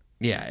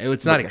 Yeah,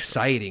 it's not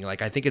exciting.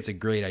 Like I think it's a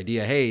great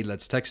idea. Hey,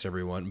 let's text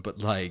everyone, but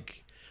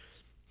like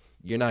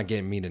you're not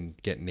getting me to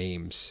get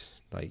names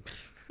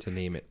to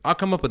name it. I'll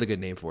come up with a good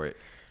name for it.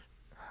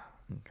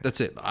 Okay.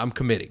 That's it. I'm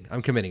committing. I'm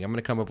going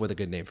to come up with a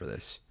good name for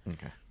this.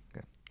 Okay.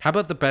 Good. How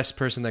about the best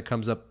person that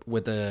comes up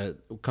with the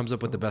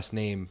best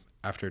name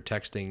after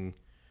texting?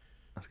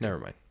 Never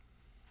mind.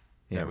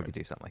 Yeah, we could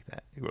do something like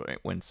that. You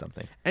win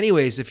something.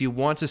 Anyways, if you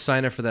want to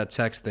sign up for that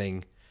text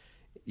thing,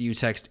 you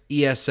text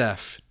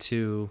ESF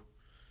to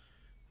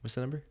what's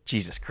the number?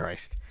 Jesus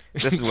Christ.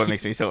 This is what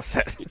makes me so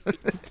upset.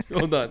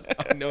 Hold on.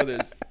 I know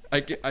this.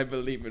 I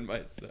believe in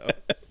myself.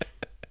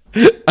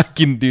 I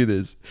can do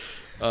this.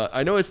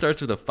 I know it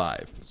starts with a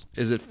 5.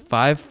 Is it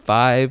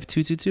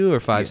 55222 or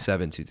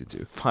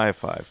 57222?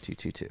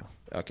 55222.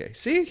 Okay.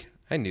 See?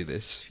 I knew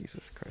this.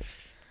 Jesus Christ.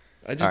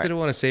 I just didn't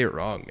want to say it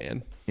wrong,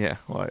 man. Yeah,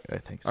 well, I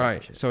think so. All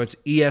right. So it's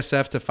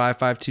ESF to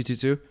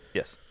 55222.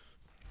 Yes.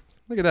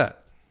 Look at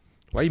that.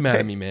 Why are you mad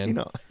at me, man? You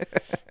know.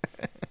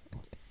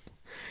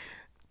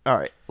 All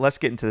right, let's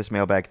get into this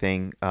mailbag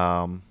thing.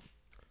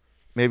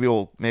 Maybe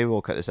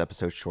we'll cut this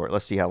episode short.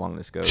 Let's see how long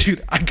this goes.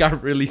 Dude, I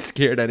got really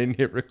scared. I didn't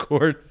hit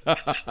record. I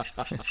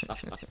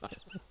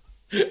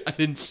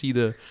didn't see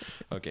the.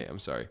 Okay, I'm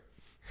sorry.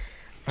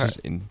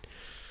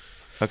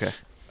 Okay.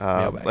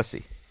 Mailbag. Let's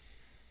see.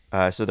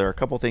 So there are a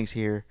couple things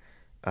here.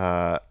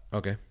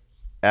 Okay.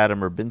 Adam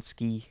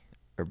Urbanski,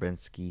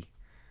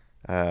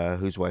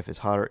 whose wife is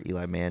hotter,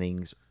 Eli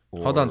Manning's.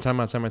 Hold on,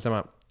 time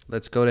out.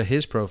 Let's go to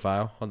his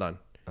profile. Hold on.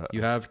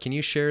 Can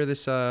you share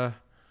this?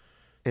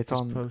 It's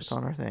on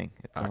our thing.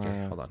 It's Okay,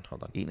 on our,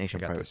 hold on. Eat Nation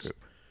I got private this. group.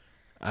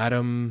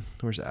 Adam,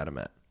 where's Adam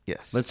at?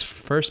 Yes. Let's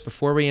first,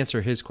 before we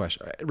answer his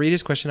question, read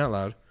his question out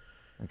loud.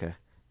 Okay.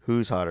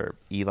 Who's hotter,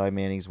 Eli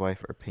Manning's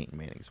wife or Peyton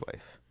Manning's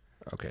wife?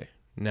 Okay.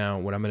 Now,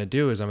 what I'm going to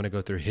do is I'm going to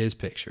go through his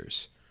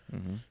pictures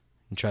Mm-hmm.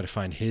 and try to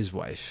find his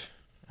wife.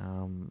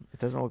 It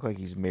doesn't look like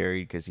he's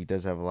married because he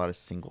does have a lot of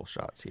single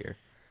shots here.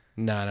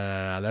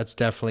 No. That's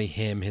definitely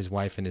him, his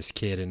wife, and his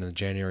kid in the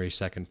January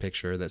 2nd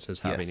picture that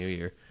says Happy Yes. New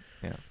Year.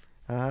 Yeah.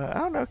 I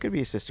don't know. It could be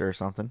a sister or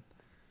something.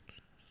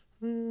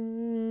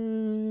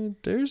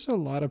 There's a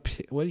lot of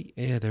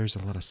there's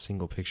a lot of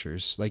single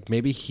pictures. Like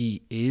maybe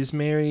he is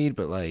married,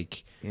 but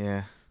like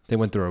Yeah. they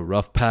went through a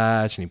rough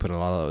patch and he put a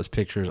lot of those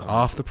pictures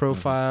off the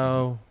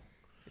profile.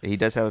 He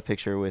does have a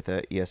picture with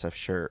a ESF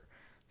shirt,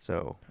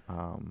 so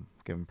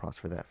give him props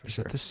for that. Is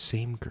sure. that the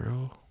same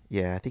girl?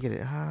 Yeah, I think it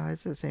is.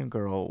 It's the same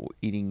girl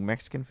eating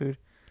Mexican food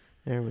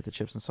there with the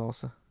chips and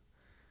salsa.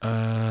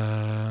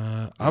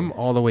 I'm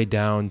all the way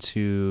down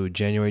to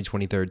January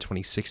 23rd,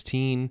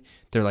 2016.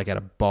 They're like at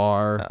a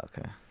bar.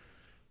 Okay.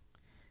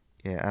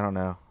 Yeah, I don't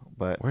know,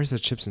 but Where's the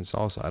chips and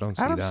salsa? I don't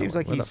see Adam that. seems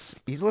one. like Where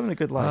he's living a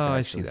good life. Oh, I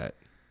actually. see that.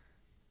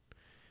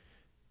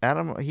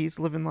 Adam, he's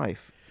living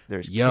life.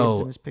 There's kids in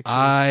Yo, his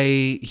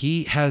pictures.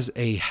 he has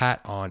a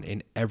hat on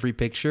in every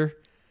picture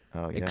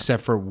Oh yeah.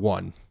 except for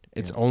one.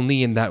 It's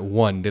only in that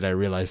one did I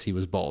realize he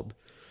was bald.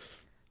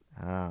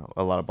 A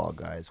lot of bald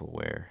guys will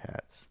wear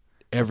hats.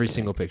 Every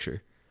single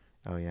picture.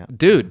 Oh yeah.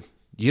 Dude,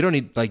 you don't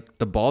need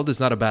the bald is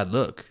not a bad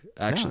look,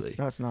 actually.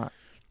 No, it's not.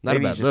 Not a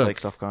Maybe bad he's just look. like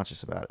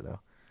self-conscious about it though.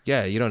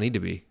 Yeah, you don't need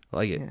to be. I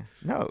like it. Yeah.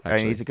 No, I mean,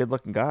 Actually. he's a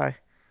good-looking guy.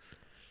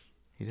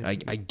 I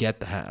get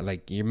the hat.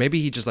 Maybe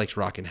he just likes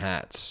rocking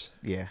hats.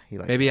 Yeah, he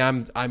likes. Maybe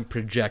hats. I'm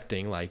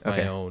projecting my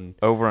own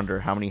Over under.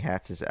 How many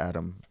hats is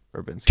Adam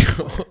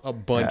Urbanski? a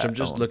bunch. Yeah, I'm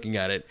just own. looking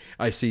at it.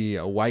 I see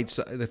a white.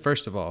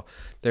 First of all,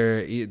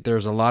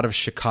 there's a lot of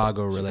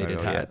Chicago related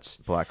Chicago, yeah. hats.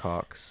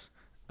 Blackhawks,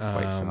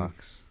 White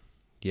Sox.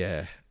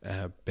 Yeah,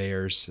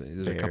 Bears.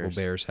 There's a couple Bears.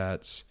 Bears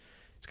hats.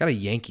 It's got a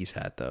Yankees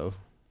hat though.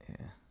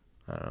 Yeah.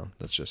 I don't know.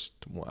 That's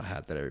just a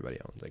hat that everybody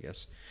owns, I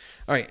guess.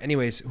 All right.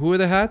 Anyways, who are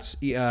the hats?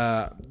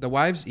 The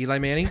wives, Eli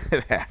Manning.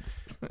 Hats.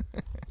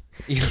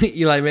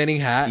 Eli Manning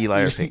hat.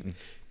 Eli or Peyton.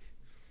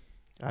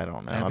 I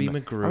don't know. Abby I'm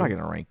McGrew. not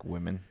gonna rank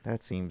women.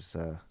 That seems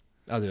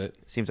I'll do it.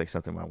 seems like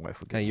something my wife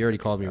would get. Hey, you already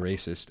called me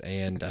racist,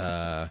 and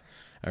I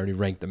already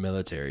ranked the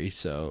military,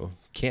 so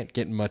can't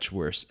get much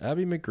worse.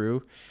 Abby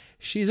McGrew,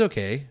 she's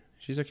okay.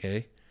 She's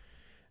okay.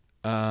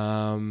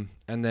 And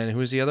then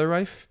who's the other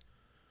wife?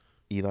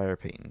 Eli or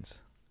Peyton's.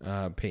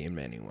 Peyton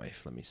Manning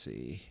wife. Let me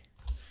see.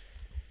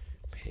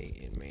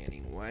 Peyton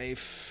Manning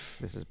wife.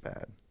 This is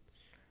bad.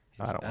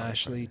 Is I don't wanna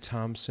Ashley try this.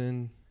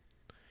 Thompson.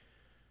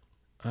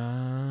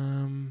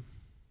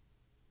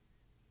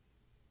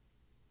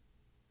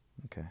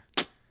 Okay.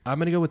 I'm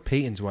gonna go with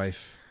Peyton's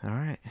wife. All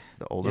right.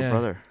 The older Yeah.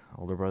 brother.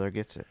 Older brother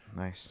gets it.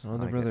 Nice. I Older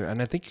like it. brother,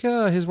 and I think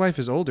his wife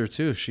is older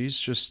too. She's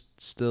just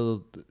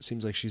still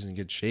seems like she's in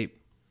good shape.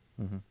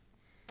 Mm-hmm.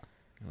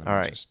 Let All me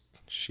right.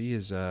 She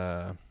is.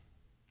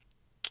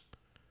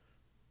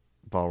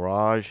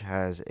 Balraj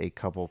has a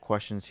couple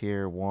questions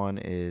here. One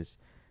is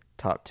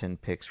top 10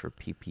 picks for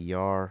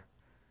PPR.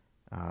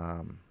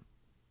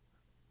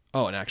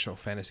 Oh, an actual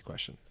fantasy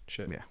question.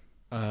 Shit. Yeah.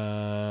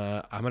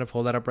 I'm gonna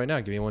pull that up right now.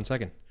 Give me 1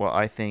 second. Well,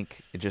 I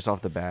think just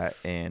off the bat,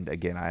 and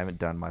again, I haven't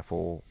done my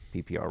full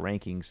PPR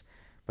rankings,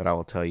 but I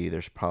will tell you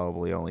there's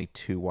probably only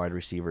 2 wide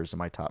receivers in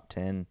my top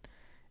 10,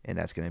 and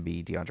that's going to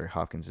be DeAndre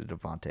Hopkins and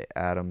Devontae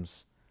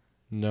Adams.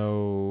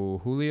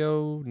 No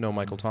Julio. No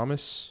Michael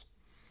Thomas.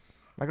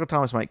 Michael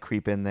Thomas might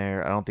creep in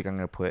there. I don't think I'm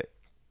going to put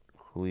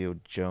Julio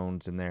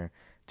Jones in there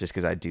just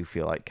because I do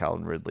feel like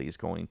Calvin Ridley is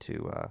going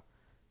to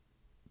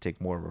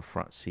take more of a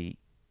front seat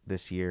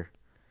this year.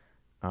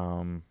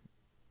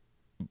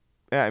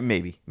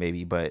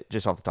 Maybe, but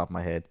just off the top of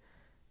my head,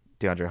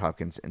 DeAndre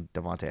Hopkins and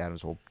Devontae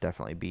Adams will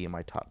definitely be in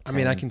my top 10. I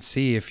mean, I can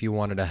see if you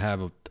wanted to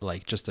have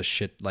just a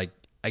shit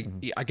I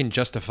can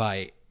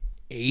justify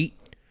 8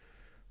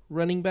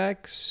 running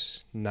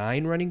backs,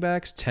 9 running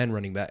backs, 10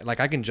 running backs. Like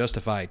I can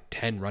justify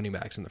 10 running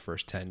backs in the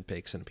first 10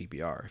 picks in a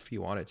PPR if you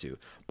wanted to.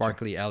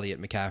 Barkley,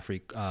 Elliott,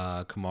 McCaffrey,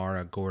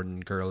 Kamara, Gordon,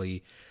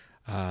 Gurley,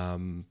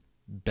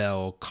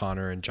 Bell,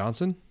 Connor, and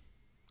Johnson.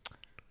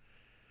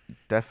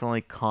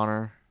 Definitely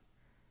Connor.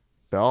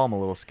 Bell, I'm a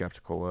little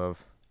skeptical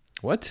of.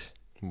 What?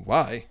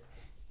 Why?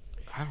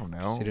 I don't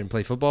know. He didn't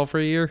play football for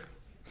a year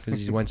because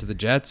he went to the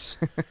Jets.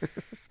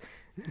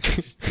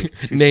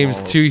 Too Names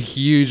small. 2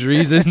 huge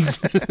reasons.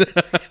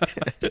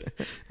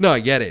 No, I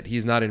get it.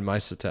 He's not in my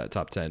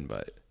top 10,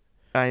 but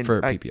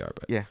for PPR,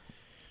 but yeah,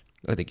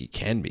 I think he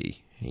can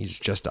be. He's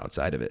just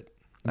outside of it.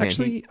 Man,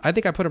 Actually, I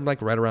think I put him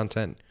right around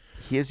 10.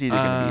 he is either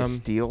going to be a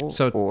steal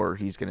so- or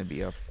he's going to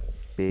be a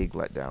big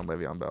letdown,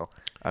 Le'Veon Bell.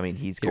 I mean,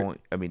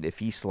 if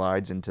he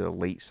slides into the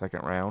late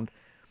second round,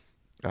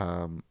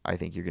 I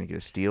think you're going to get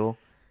a steal.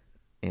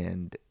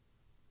 And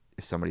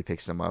if somebody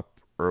picks him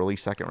up early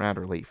second round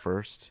or late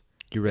first,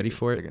 You ready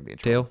for they're gonna it, be in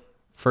trouble. Dale?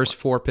 First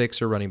 4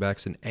 picks are running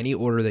backs in any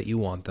order that you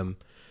want them.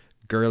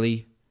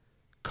 Gurley,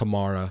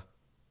 Kamara,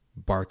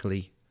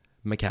 Barkley,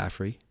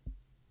 McCaffrey.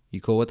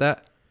 You cool with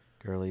that?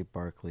 Gurley,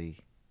 Barkley,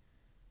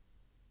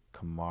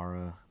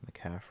 Kamara,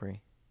 McCaffrey.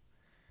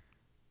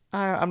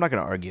 I'm not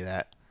going to argue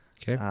that.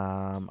 Okay.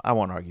 I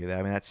won't argue that.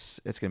 I mean, it's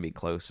going to be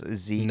close.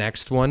 Zeke,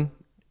 Next one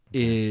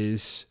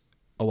is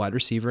a wide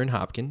receiver in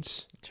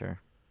Hopkins. sure.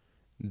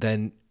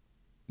 Then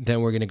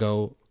we're going to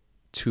go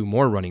 2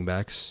 more running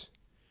backs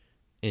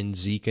in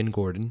Zeke and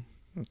Gordon.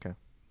 Okay.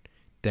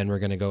 Then we're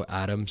going to go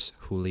Adams,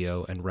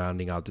 Julio, and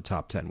rounding out the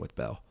top 10 with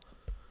Bell.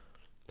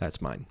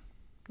 That's mine.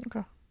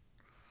 Okay.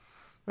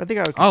 I think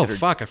I would Oh, consider.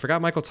 fuck. I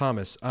forgot Michael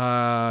Thomas.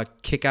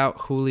 Kick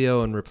out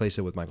Julio and replace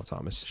it with Michael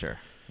Thomas. Sure.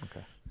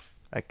 Okay.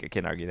 I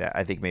can't argue that.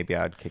 I think maybe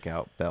I'd kick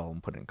out Bell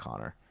and put in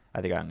Connor.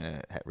 I think I'm going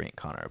to rank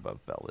Connor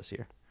above Bell this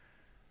year.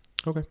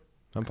 Okay.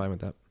 I'm fine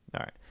with that.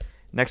 All right.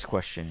 Next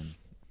question.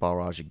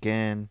 Balraj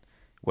again.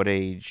 What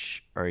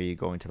age are you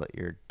going to let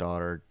your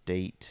daughter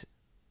date?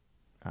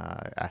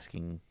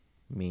 Asking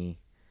me,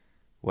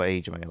 what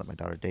age am I going to let my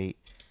daughter date?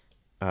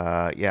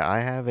 Yeah, I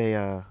have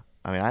a.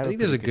 I think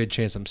there's a good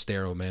chance I'm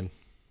sterile, man.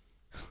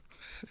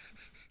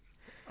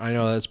 I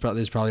know that's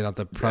probably not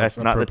the That's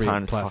not the appropriate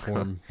time to talk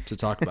platform to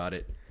talk about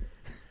it.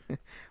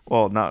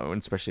 Well, not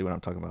especially when I'm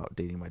talking about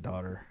dating my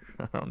daughter.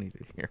 I don't need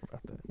to hear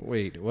about that.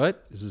 Wait,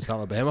 what? Is this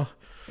Alabama?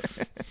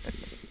 What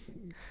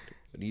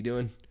are you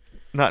doing?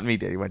 Not me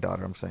dating my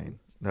daughter. I'm saying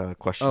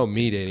question. Oh,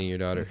 me dating your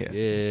daughter. Yeah.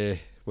 Yeah.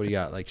 What do you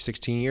got? Like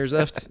 16 years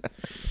left?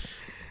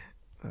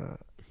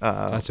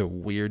 That's a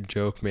weird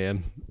joke,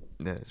 man.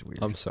 That is weird.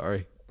 I'm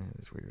sorry. That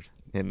is weird.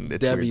 And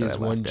it's Debbie weird that is I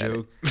one laughed at it.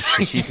 joke.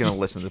 'Cause she's gonna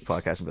listen to the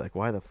podcast and be like,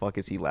 "Why the fuck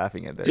is he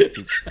laughing at this?"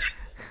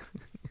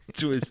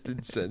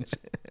 Twisted sense.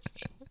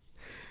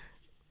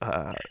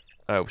 I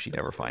hope she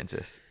never finds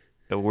this.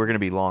 We're gonna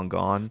be long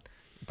gone,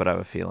 but I have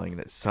a feeling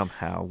that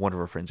somehow one of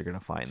her friends are gonna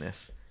find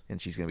this,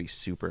 and she's gonna be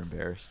super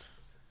embarrassed.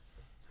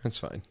 That's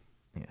fine.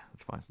 Yeah,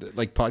 that's fine.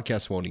 Like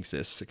podcasts won't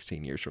exist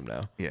 16 years from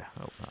now. Yeah, I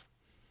hope not.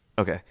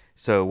 Okay,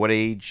 so what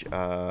age?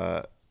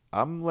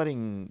 I'm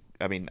letting.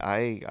 I mean,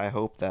 I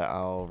hope that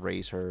I'll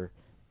raise her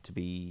to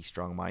be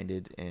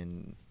strong-minded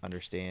and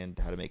understand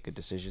how to make good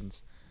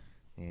decisions.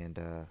 And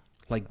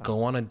Like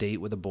go on a date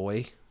with a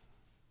boy.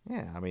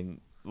 yeah, I mean,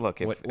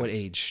 look, if What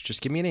age?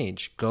 Just give me an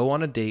age. Go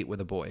on a date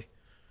with a boy.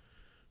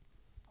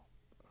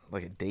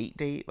 like a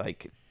date,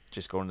 like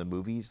just going to the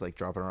movies, like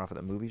dropping her off at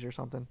the movies or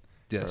something.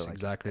 Yes, Or, like,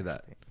 exactly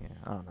that. Yeah,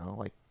 I don't know,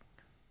 like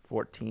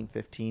 14,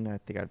 15. I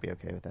think I'd be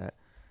okay with that.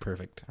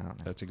 Perfect. I don't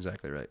know. That's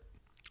exactly right.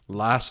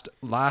 Last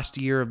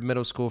year of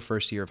middle school,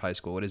 first year of high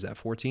school. What is that?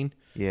 14.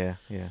 Yeah.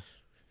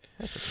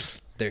 That's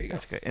okay. There you go.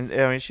 That's good. And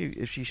I mean,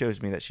 if she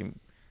shows me that she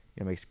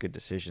makes good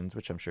decisions,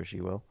 which I'm sure she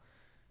will,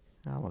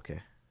 I'm okay.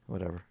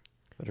 Whatever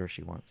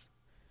she wants,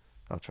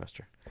 I'll trust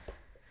her.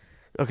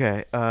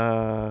 Okay.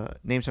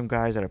 Name some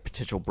guys that are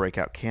potential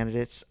breakout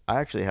candidates. I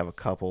actually have a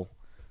couple.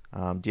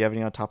 Do you have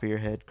any on top of your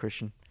head,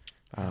 Christian?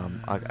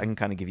 I can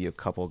kind of give you a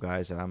couple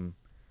guys that I'm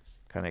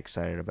kind of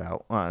excited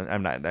about. Well,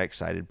 I'm not that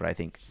excited, but I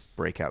think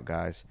breakout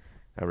guys.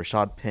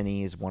 Rashad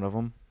Penny is one of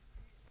them.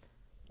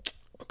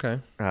 Okay.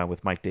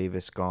 With Mike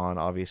Davis gone,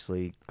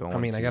 obviously going. I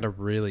mean, I got a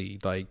really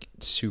like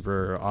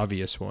super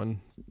obvious one,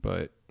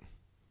 but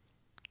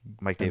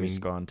Mike Davis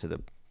gone to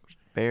the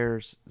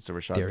Bears. So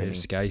Rashad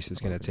Darius Penny. Geis is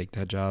going to take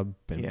that job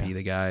and be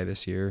the guy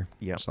this year.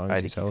 Yeah, as long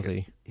as he's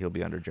healthy. He'll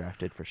be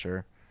underdrafted for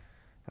sure.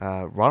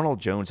 Ronald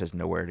Jones has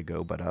nowhere to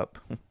go but up.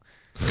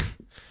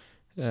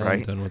 Right?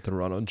 I'm done with the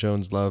Ronald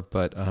Jones love,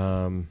 but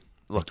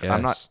look,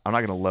 I'm not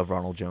going to love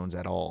Ronald Jones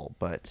at all,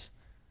 but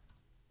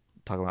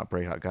talking about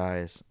breakout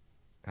guys,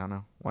 I don't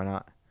know, why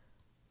not?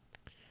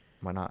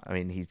 Why not? I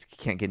mean, he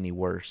can't get any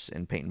worse,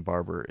 and Peyton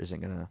Barber isn't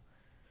going to.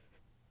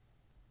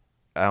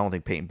 I don't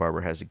think Peyton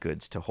Barber has the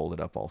goods to hold it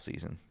up all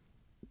season.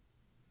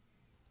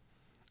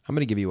 I'm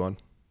going to give you one.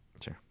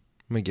 Sure.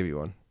 I'm going to give you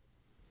one.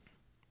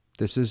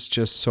 This is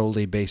just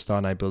solely based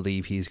on I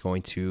believe he's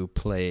going to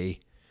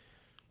play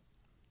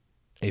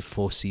a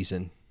full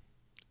season.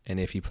 And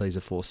if he plays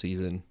a full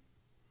season,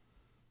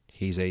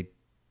 he's a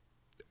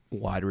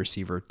wide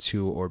receiver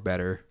 2 or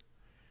better.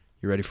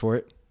 You ready for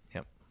it?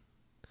 Yep.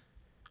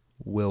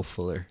 Will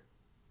Fuller.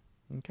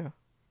 Okay.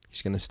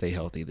 He's going to stay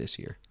healthy this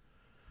year.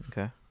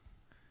 Okay.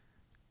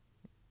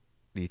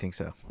 Do you think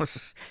so?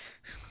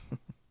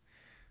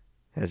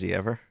 Has he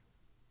ever?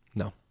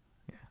 No.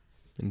 Yeah.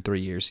 In 3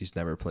 years, he's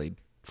never played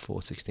full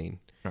 16.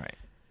 Right.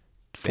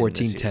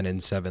 14, 10,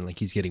 and 7. Like,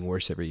 he's getting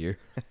worse every year.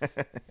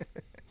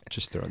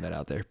 Just throwing that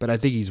out there. But I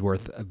think he's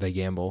worth the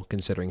gamble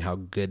considering how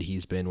good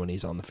he's been when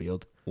he's on the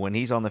field. When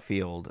he's on the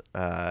field,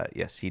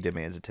 yes, he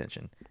demands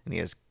attention, and he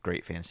has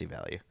great fantasy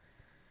value.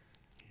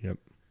 Yep.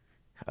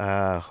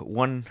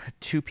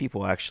 Two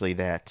people actually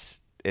that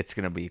it's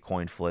going to be a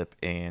coin flip,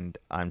 and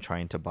I'm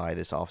trying to buy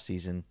this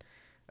offseason,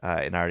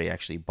 and I already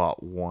actually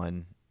bought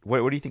one.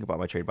 What do you think about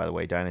my trade, by the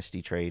way?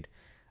 Dynasty trade.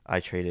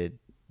 I traded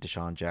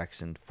Deshaun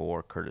Jackson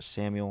for Curtis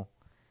Samuel.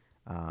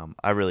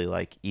 I really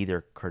like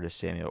either Curtis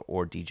Samuel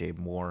or DJ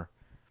Moore.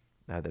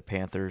 The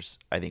Panthers,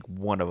 I think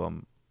one of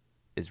them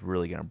is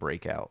really going to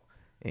break out.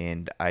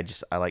 And I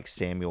like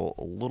Samuel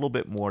a little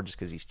bit more just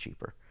because he's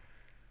cheaper.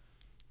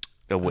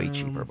 Way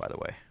cheaper, by the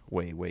way.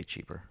 Way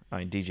cheaper. I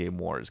mean, DJ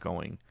Moore is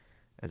going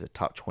as a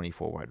top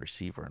 24 wide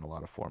receiver in a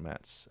lot of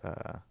formats.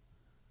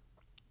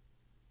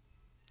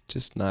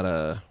 Just not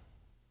a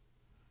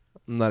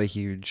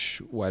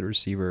huge wide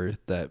receiver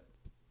that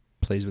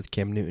plays with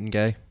Cam Newton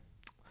guy.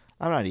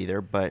 I'm not either,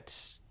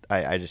 but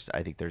I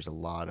think there's a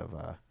lot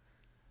of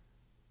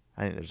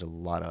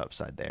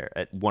upside there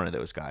at one of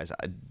those guys.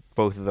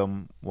 Both of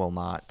them will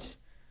not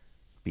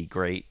be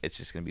great. It's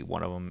just going to be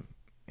one of them,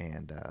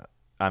 and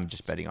I'm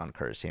just betting on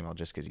Curtis Samuel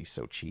just because he's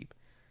so cheap.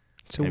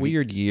 It's a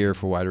weird year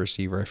for wide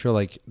receiver. I feel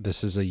like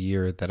this is a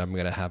year that I'm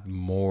going to have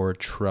more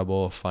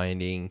trouble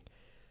finding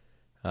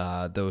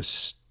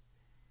those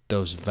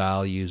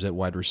values at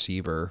wide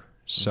receiver.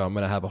 So I'm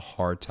going to have a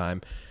hard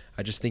time.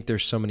 I just think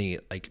there's so many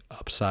like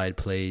upside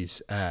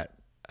plays at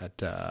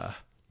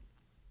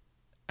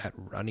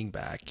running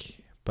back,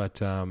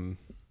 but I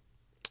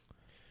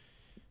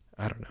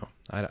don't know.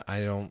 I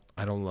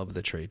don't love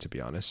the trade, to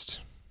be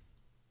honest.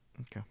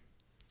 Okay.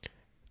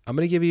 I'm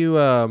gonna give you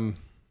a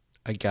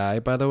guy,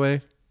 by the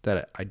way,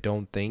 that I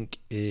don't think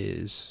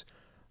is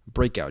a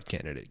breakout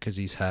candidate because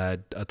he's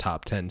had a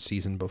top 10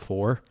 season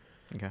before.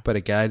 Okay. But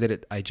a guy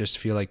that I just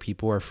feel like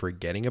people are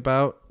forgetting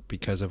about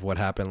because of what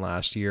happened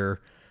last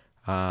year.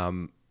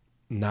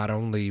 Not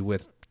only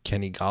with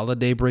Kenny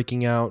Golladay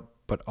breaking out,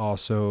 but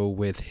also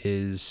with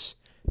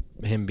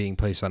him being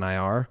placed on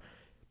IR.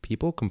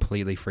 People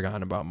completely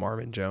forgotten about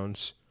Marvin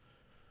Jones.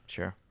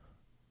 Sure.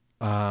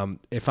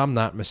 If I'm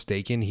not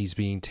mistaken, he's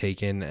being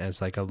taken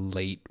as like a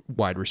late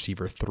wide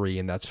receiver 3,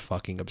 and that's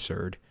fucking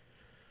absurd.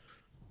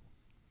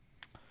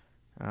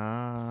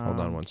 Hold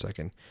on one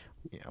second.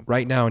 Yeah.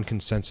 Right now in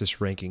consensus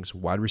rankings,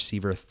 wide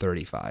receiver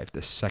 35,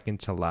 the second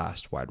to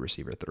last wide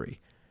receiver 3.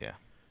 Yeah.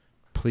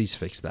 Please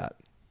fix that.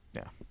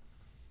 Yeah.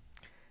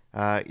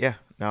 Yeah.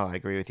 No, I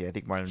agree with you. I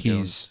think Marvin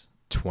He's Jones.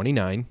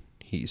 29.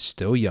 He's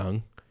still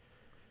young.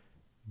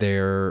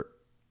 There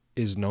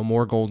is no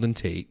more Golden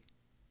Tate.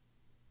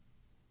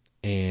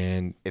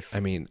 And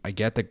I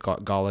get that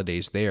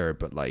Galladay's there,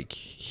 but like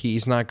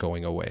he's not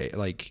going away.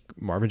 Like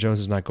Marvin Jones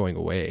is not going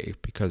away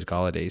because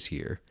Galladay's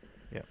here.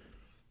 Yeah.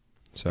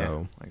 So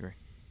yeah, I agree.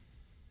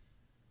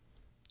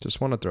 Just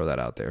want to throw that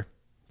out there.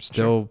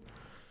 Still,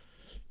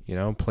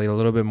 played a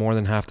little bit more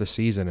than half the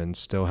season and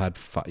still had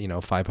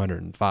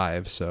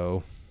 505.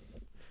 So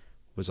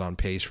was on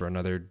pace for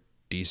another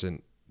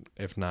decent,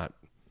 if not,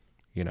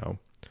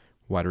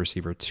 wide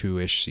receiver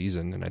 2-ish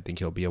season. And I think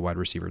he'll be a wide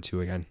receiver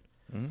 2 again.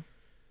 Mm-hmm.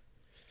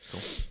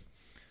 Cool.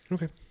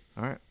 Okay.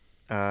 All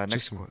right.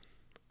 Next one.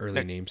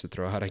 Early names to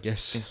throw out, I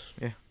guess.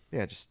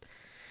 Yeah. Just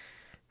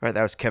all right.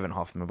 That was Kevin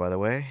Hoffman, by the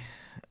way.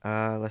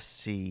 Let's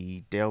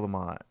see. Dale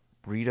Lamont,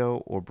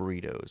 burrito or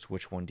burritos?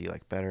 Which one do you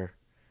like better?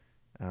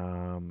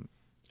 I'm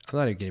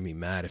not even gonna be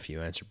mad if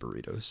you answer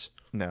burritos.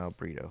 No,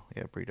 burrito.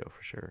 Yeah, burrito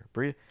for sure.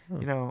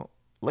 Burrito.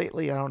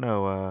 Lately I don't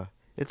know.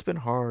 It's been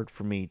hard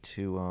for me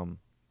to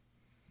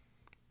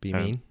be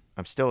mean.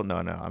 I'm still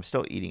I'm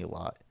still eating a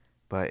lot,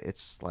 but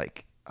it's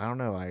like I don't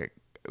know.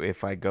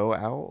 If I go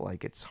out,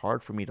 like it's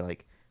hard for me to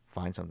like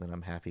find something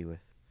I'm happy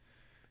with.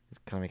 It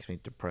kind of makes me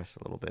depressed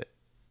a little bit.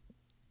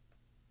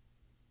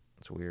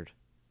 It's weird.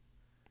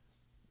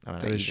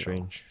 That is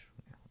strange.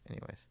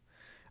 Anyways,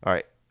 all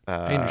right.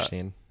 I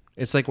understand.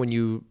 It's like when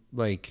you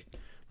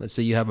let's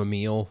say you have a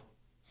meal,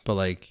 but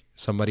like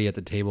somebody at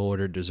the table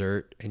ordered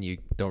dessert and you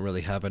don't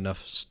really have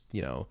enough,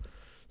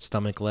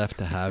 stomach left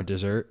to have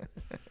dessert,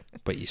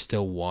 but you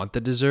still want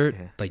the dessert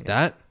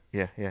that.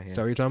 Yeah. Is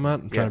that what you're talking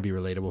about? I'm trying to be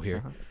relatable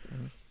here.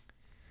 Mm-hmm.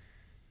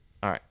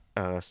 All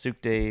right.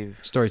 Souk Dave.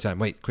 Story time.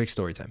 Wait, quick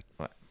story time.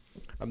 What?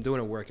 I'm doing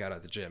a workout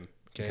at the gym.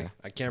 Okay.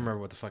 I can't remember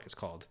what the fuck it's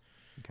called.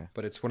 Okay.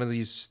 But it's one of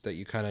these that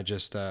you kind of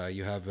just,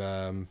 you have,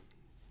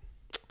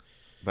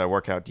 by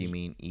workout, do you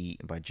mean eat?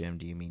 And by gym,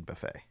 do you mean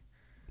buffet?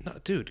 No,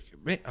 dude,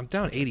 man, I'm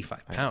down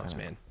 85 pounds,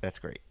 man. That's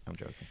great. I'm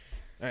joking.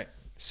 All right.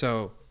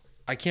 So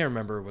I can't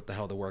remember what the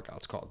hell the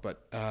workout's called,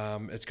 but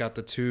it's got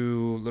the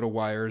 2 little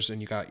wires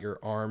and you got your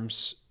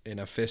arms in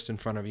a fist in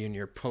front of you and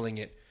you're pulling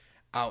it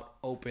out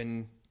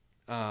open.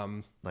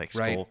 Like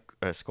right?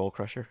 skull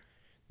crusher?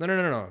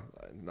 No,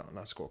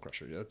 not skull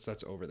crusher.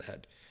 That's over the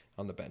head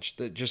on the bench.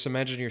 Just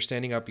imagine you're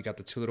standing up, you got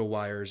the 2 little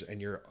wires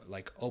and you're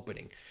like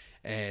opening.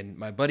 And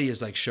my buddy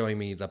is like showing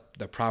me the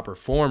proper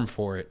form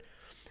for it.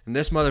 And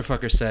this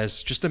motherfucker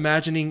says, just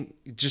imagine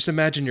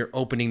you're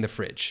opening the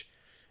fridge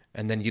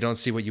and then you don't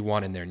see what you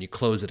want in there and you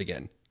close it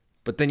again.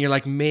 But then you're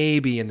like,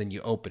 maybe, and then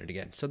you open it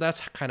again. So that's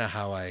kind of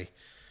how I,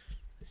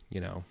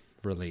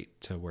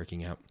 relate to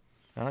working out.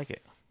 I like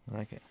it.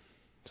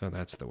 So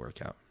that's the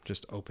workout.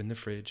 Just open the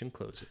fridge and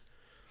close it.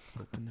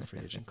 Open the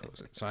fridge and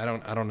close it. So I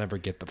don't ever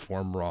get the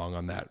form wrong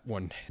on that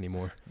one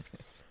anymore.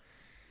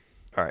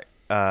 All right.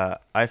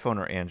 iPhone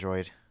or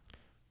Android?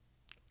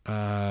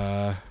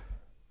 iPhone.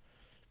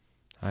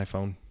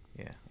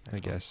 Yeah. I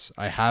guess.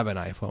 I have an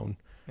iPhone.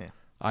 Yeah.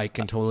 I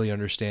can totally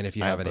understand if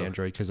you have an both.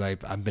 Android because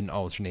I've been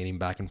alternating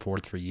back and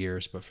forth for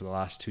years, but for the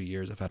last 2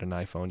 years I've had an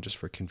iPhone just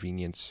for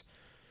convenience.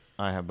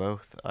 I have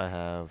both. I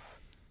have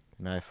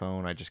an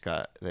iPhone. I just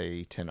got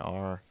the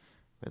 10R,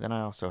 but then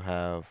I also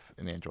have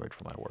an Android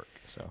for my work.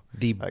 So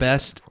the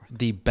best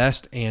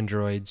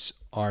Androids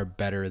are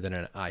better than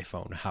an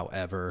iPhone.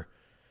 However,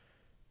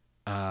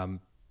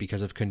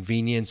 because of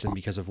convenience and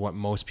because of what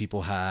most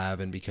people have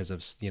and because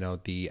of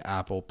the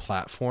Apple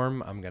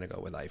platform, I'm gonna go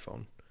with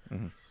iPhone.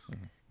 Mm-hmm.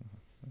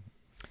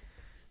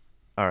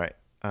 All right.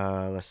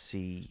 Let's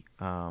see.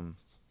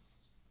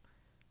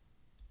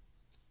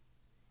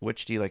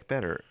 Which do you like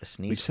better? A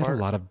sneeze We've said fart?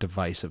 a lot of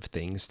divisive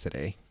things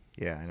today.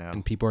 Yeah, I know.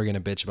 And people are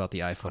gonna bitch about the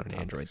iPhone and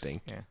Android topics.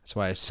 thing. Yeah. That's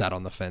why I sat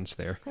on the fence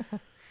there.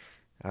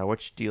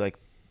 Which do you like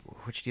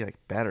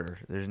better?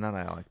 There's none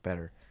I like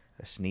better.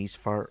 A sneeze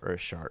fart or a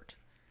shart?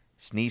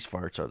 Sneeze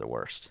farts are the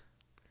worst.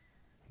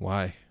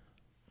 Why?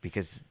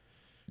 Because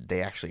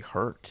they actually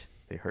hurt.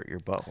 They hurt your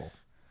butthole.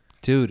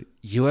 Dude,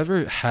 you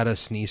ever had a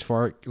sneeze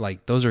fart?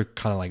 Like, those are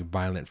kind of like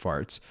violent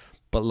farts.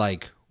 But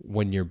like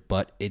when your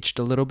butt itched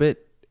a little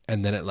bit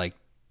and then it like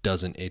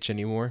doesn't itch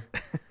anymore.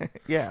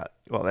 Yeah.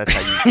 Well, that's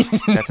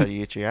how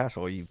you itch your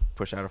asshole. You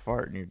push out a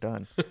fart and you're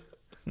done.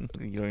 You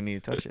don't even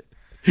need to touch it.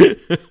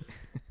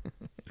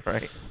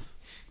 Right?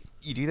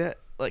 You do that?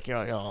 Like, you're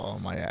like, oh,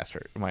 my ass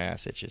hurt. My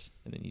ass itches.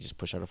 And then you just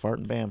push out a fart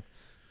and bam.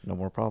 No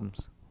more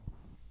problems.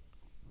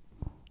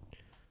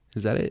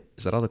 Is that it?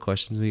 Is that all the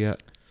questions we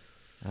got?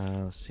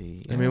 Let's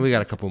see. I mean, we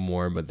got a couple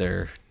more, but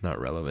they're not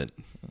relevant.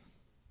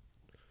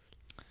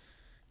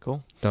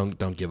 Cool. Don't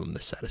give them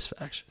the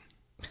satisfaction.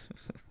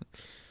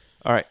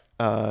 All right.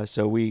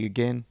 So we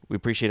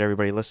appreciate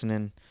everybody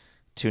listening,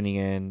 tuning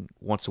in.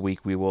 Once a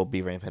week, we will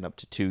be ramping up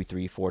to 2,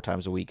 3, 4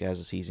 times a week as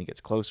the season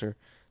gets closer.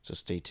 So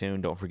stay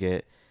tuned. Don't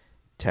forget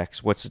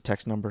text. What's the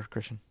text number,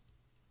 Christian?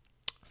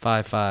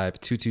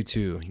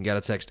 55222. You got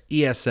to text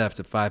ESF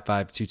to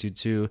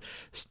 55222.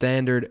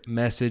 Standard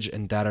message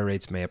and data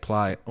rates may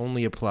apply.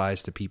 Only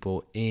applies to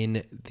people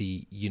in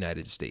the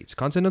United States.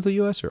 Continental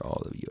U.S. or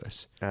all of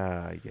U.S.?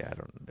 Yeah, I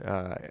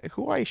don't.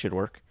 Hawaii should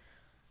work.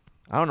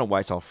 I don't know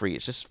why it's all free.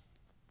 It's just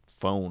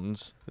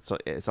phones.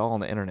 It's all on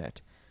the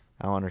internet.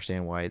 I don't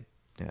understand why.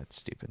 Yeah, it's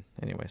stupid.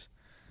 Anyways.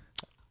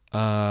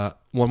 One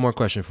more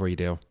question for you,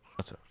 Dale.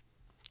 What's up?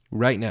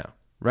 Right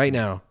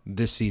now,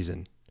 this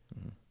season,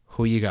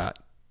 who you got?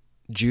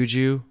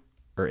 Juju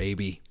or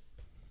AB?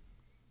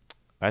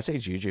 I say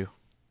Juju.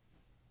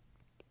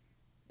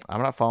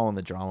 I'm not following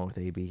the drama with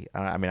AB.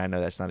 I mean, I know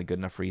that's not a good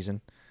enough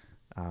reason.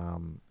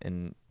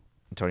 And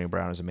Antonio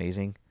Brown is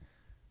amazing,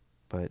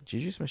 but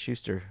Juju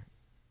Smith-Schuster,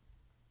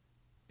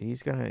 I think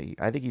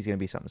he's gonna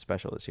be something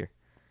special this year.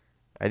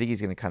 I think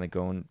he's gonna kind of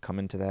come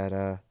into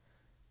that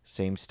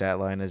same stat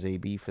line as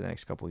AB for the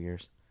next couple of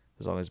years,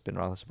 as long as Ben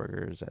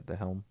Roethlisberger is at the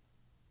helm.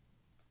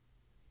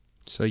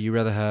 So you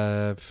rather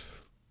have?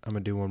 I'm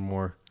gonna do one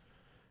more.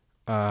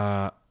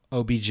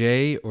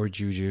 OBJ or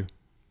Juju?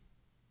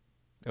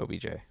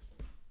 OBJ.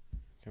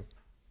 Okay.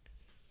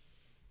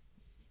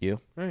 You?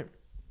 All right.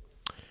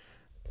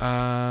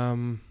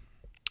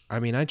 I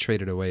mean, I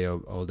traded away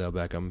Odell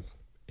Beckham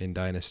in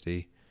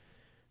Dynasty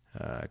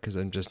because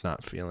I'm just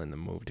not feeling the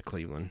move to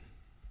Cleveland.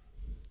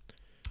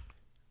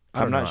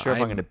 I'm not sure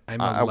if I'm going to...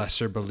 I'm a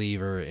lesser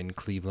believer in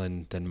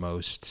Cleveland than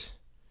most.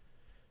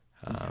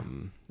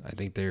 I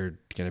think they're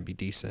going to be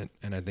decent,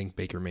 and I think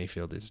Baker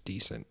Mayfield is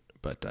decent,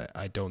 but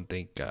I don't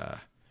think...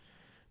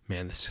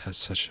 man, this has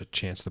such a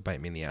chance to bite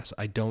me in the ass.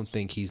 I don't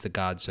think he's the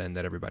godsend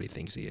that everybody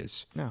thinks he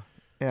is. No.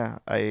 Yeah,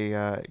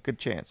 good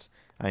chance.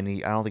 I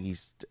don't think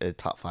he's a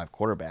top 5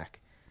 quarterback.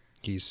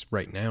 He's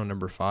right now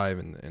number 5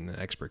 in the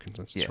expert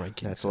consensus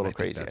rankings. That's a little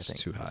crazy. I think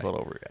too high. It's a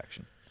little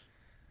overreaction.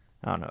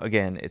 I don't know.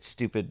 Again, it's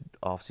stupid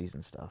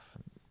off-season stuff.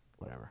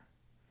 Whatever.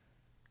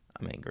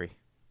 I'm angry.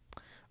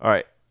 All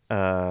right,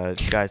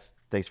 guys.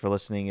 Thanks for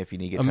listening. If you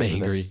need to get in touch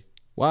with angry. us,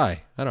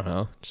 Why? I don't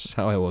know. Just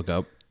how I woke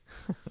up.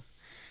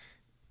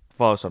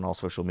 follow us on all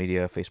social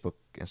media: Facebook,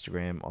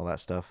 Instagram, all that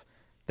stuff.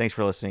 Thanks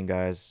for listening,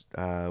 guys.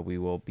 We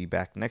will be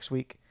back next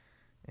week.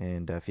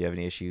 And if you have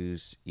any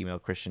issues, email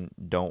Christian.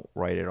 Don't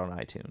write it on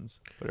iTunes.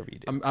 Whatever you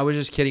do. I was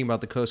just kidding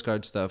about the Coast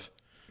Guard stuff.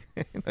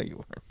 No, you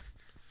weren't.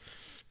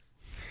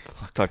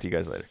 Talk to you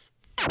guys later.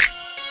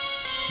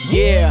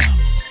 Yeah.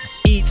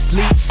 Eat,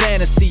 sleep,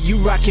 fantasy. You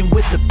rockin'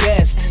 with the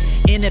best.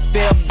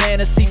 NFL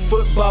Fantasy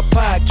Football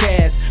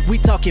Podcast. We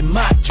talking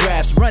mock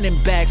drafts,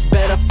 running backs.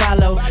 Better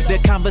follow the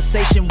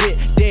conversation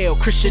with Dale,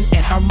 Christian,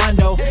 and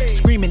Armando.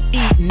 Screaming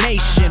Eat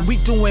Nation. We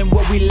doing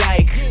what we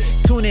like.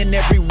 Tune in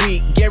every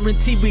week.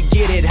 Guarantee we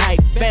get it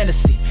hype.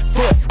 Fantasy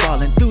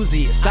football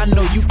enthusiasts. I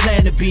know you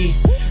plan to be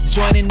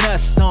joining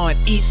us on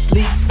Eat,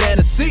 Sleep,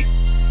 Fantasy.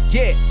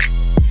 Yeah.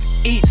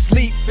 Eat,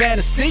 sleep,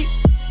 fantasy.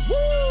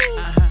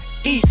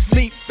 Eat,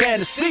 sleep,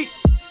 fantasy.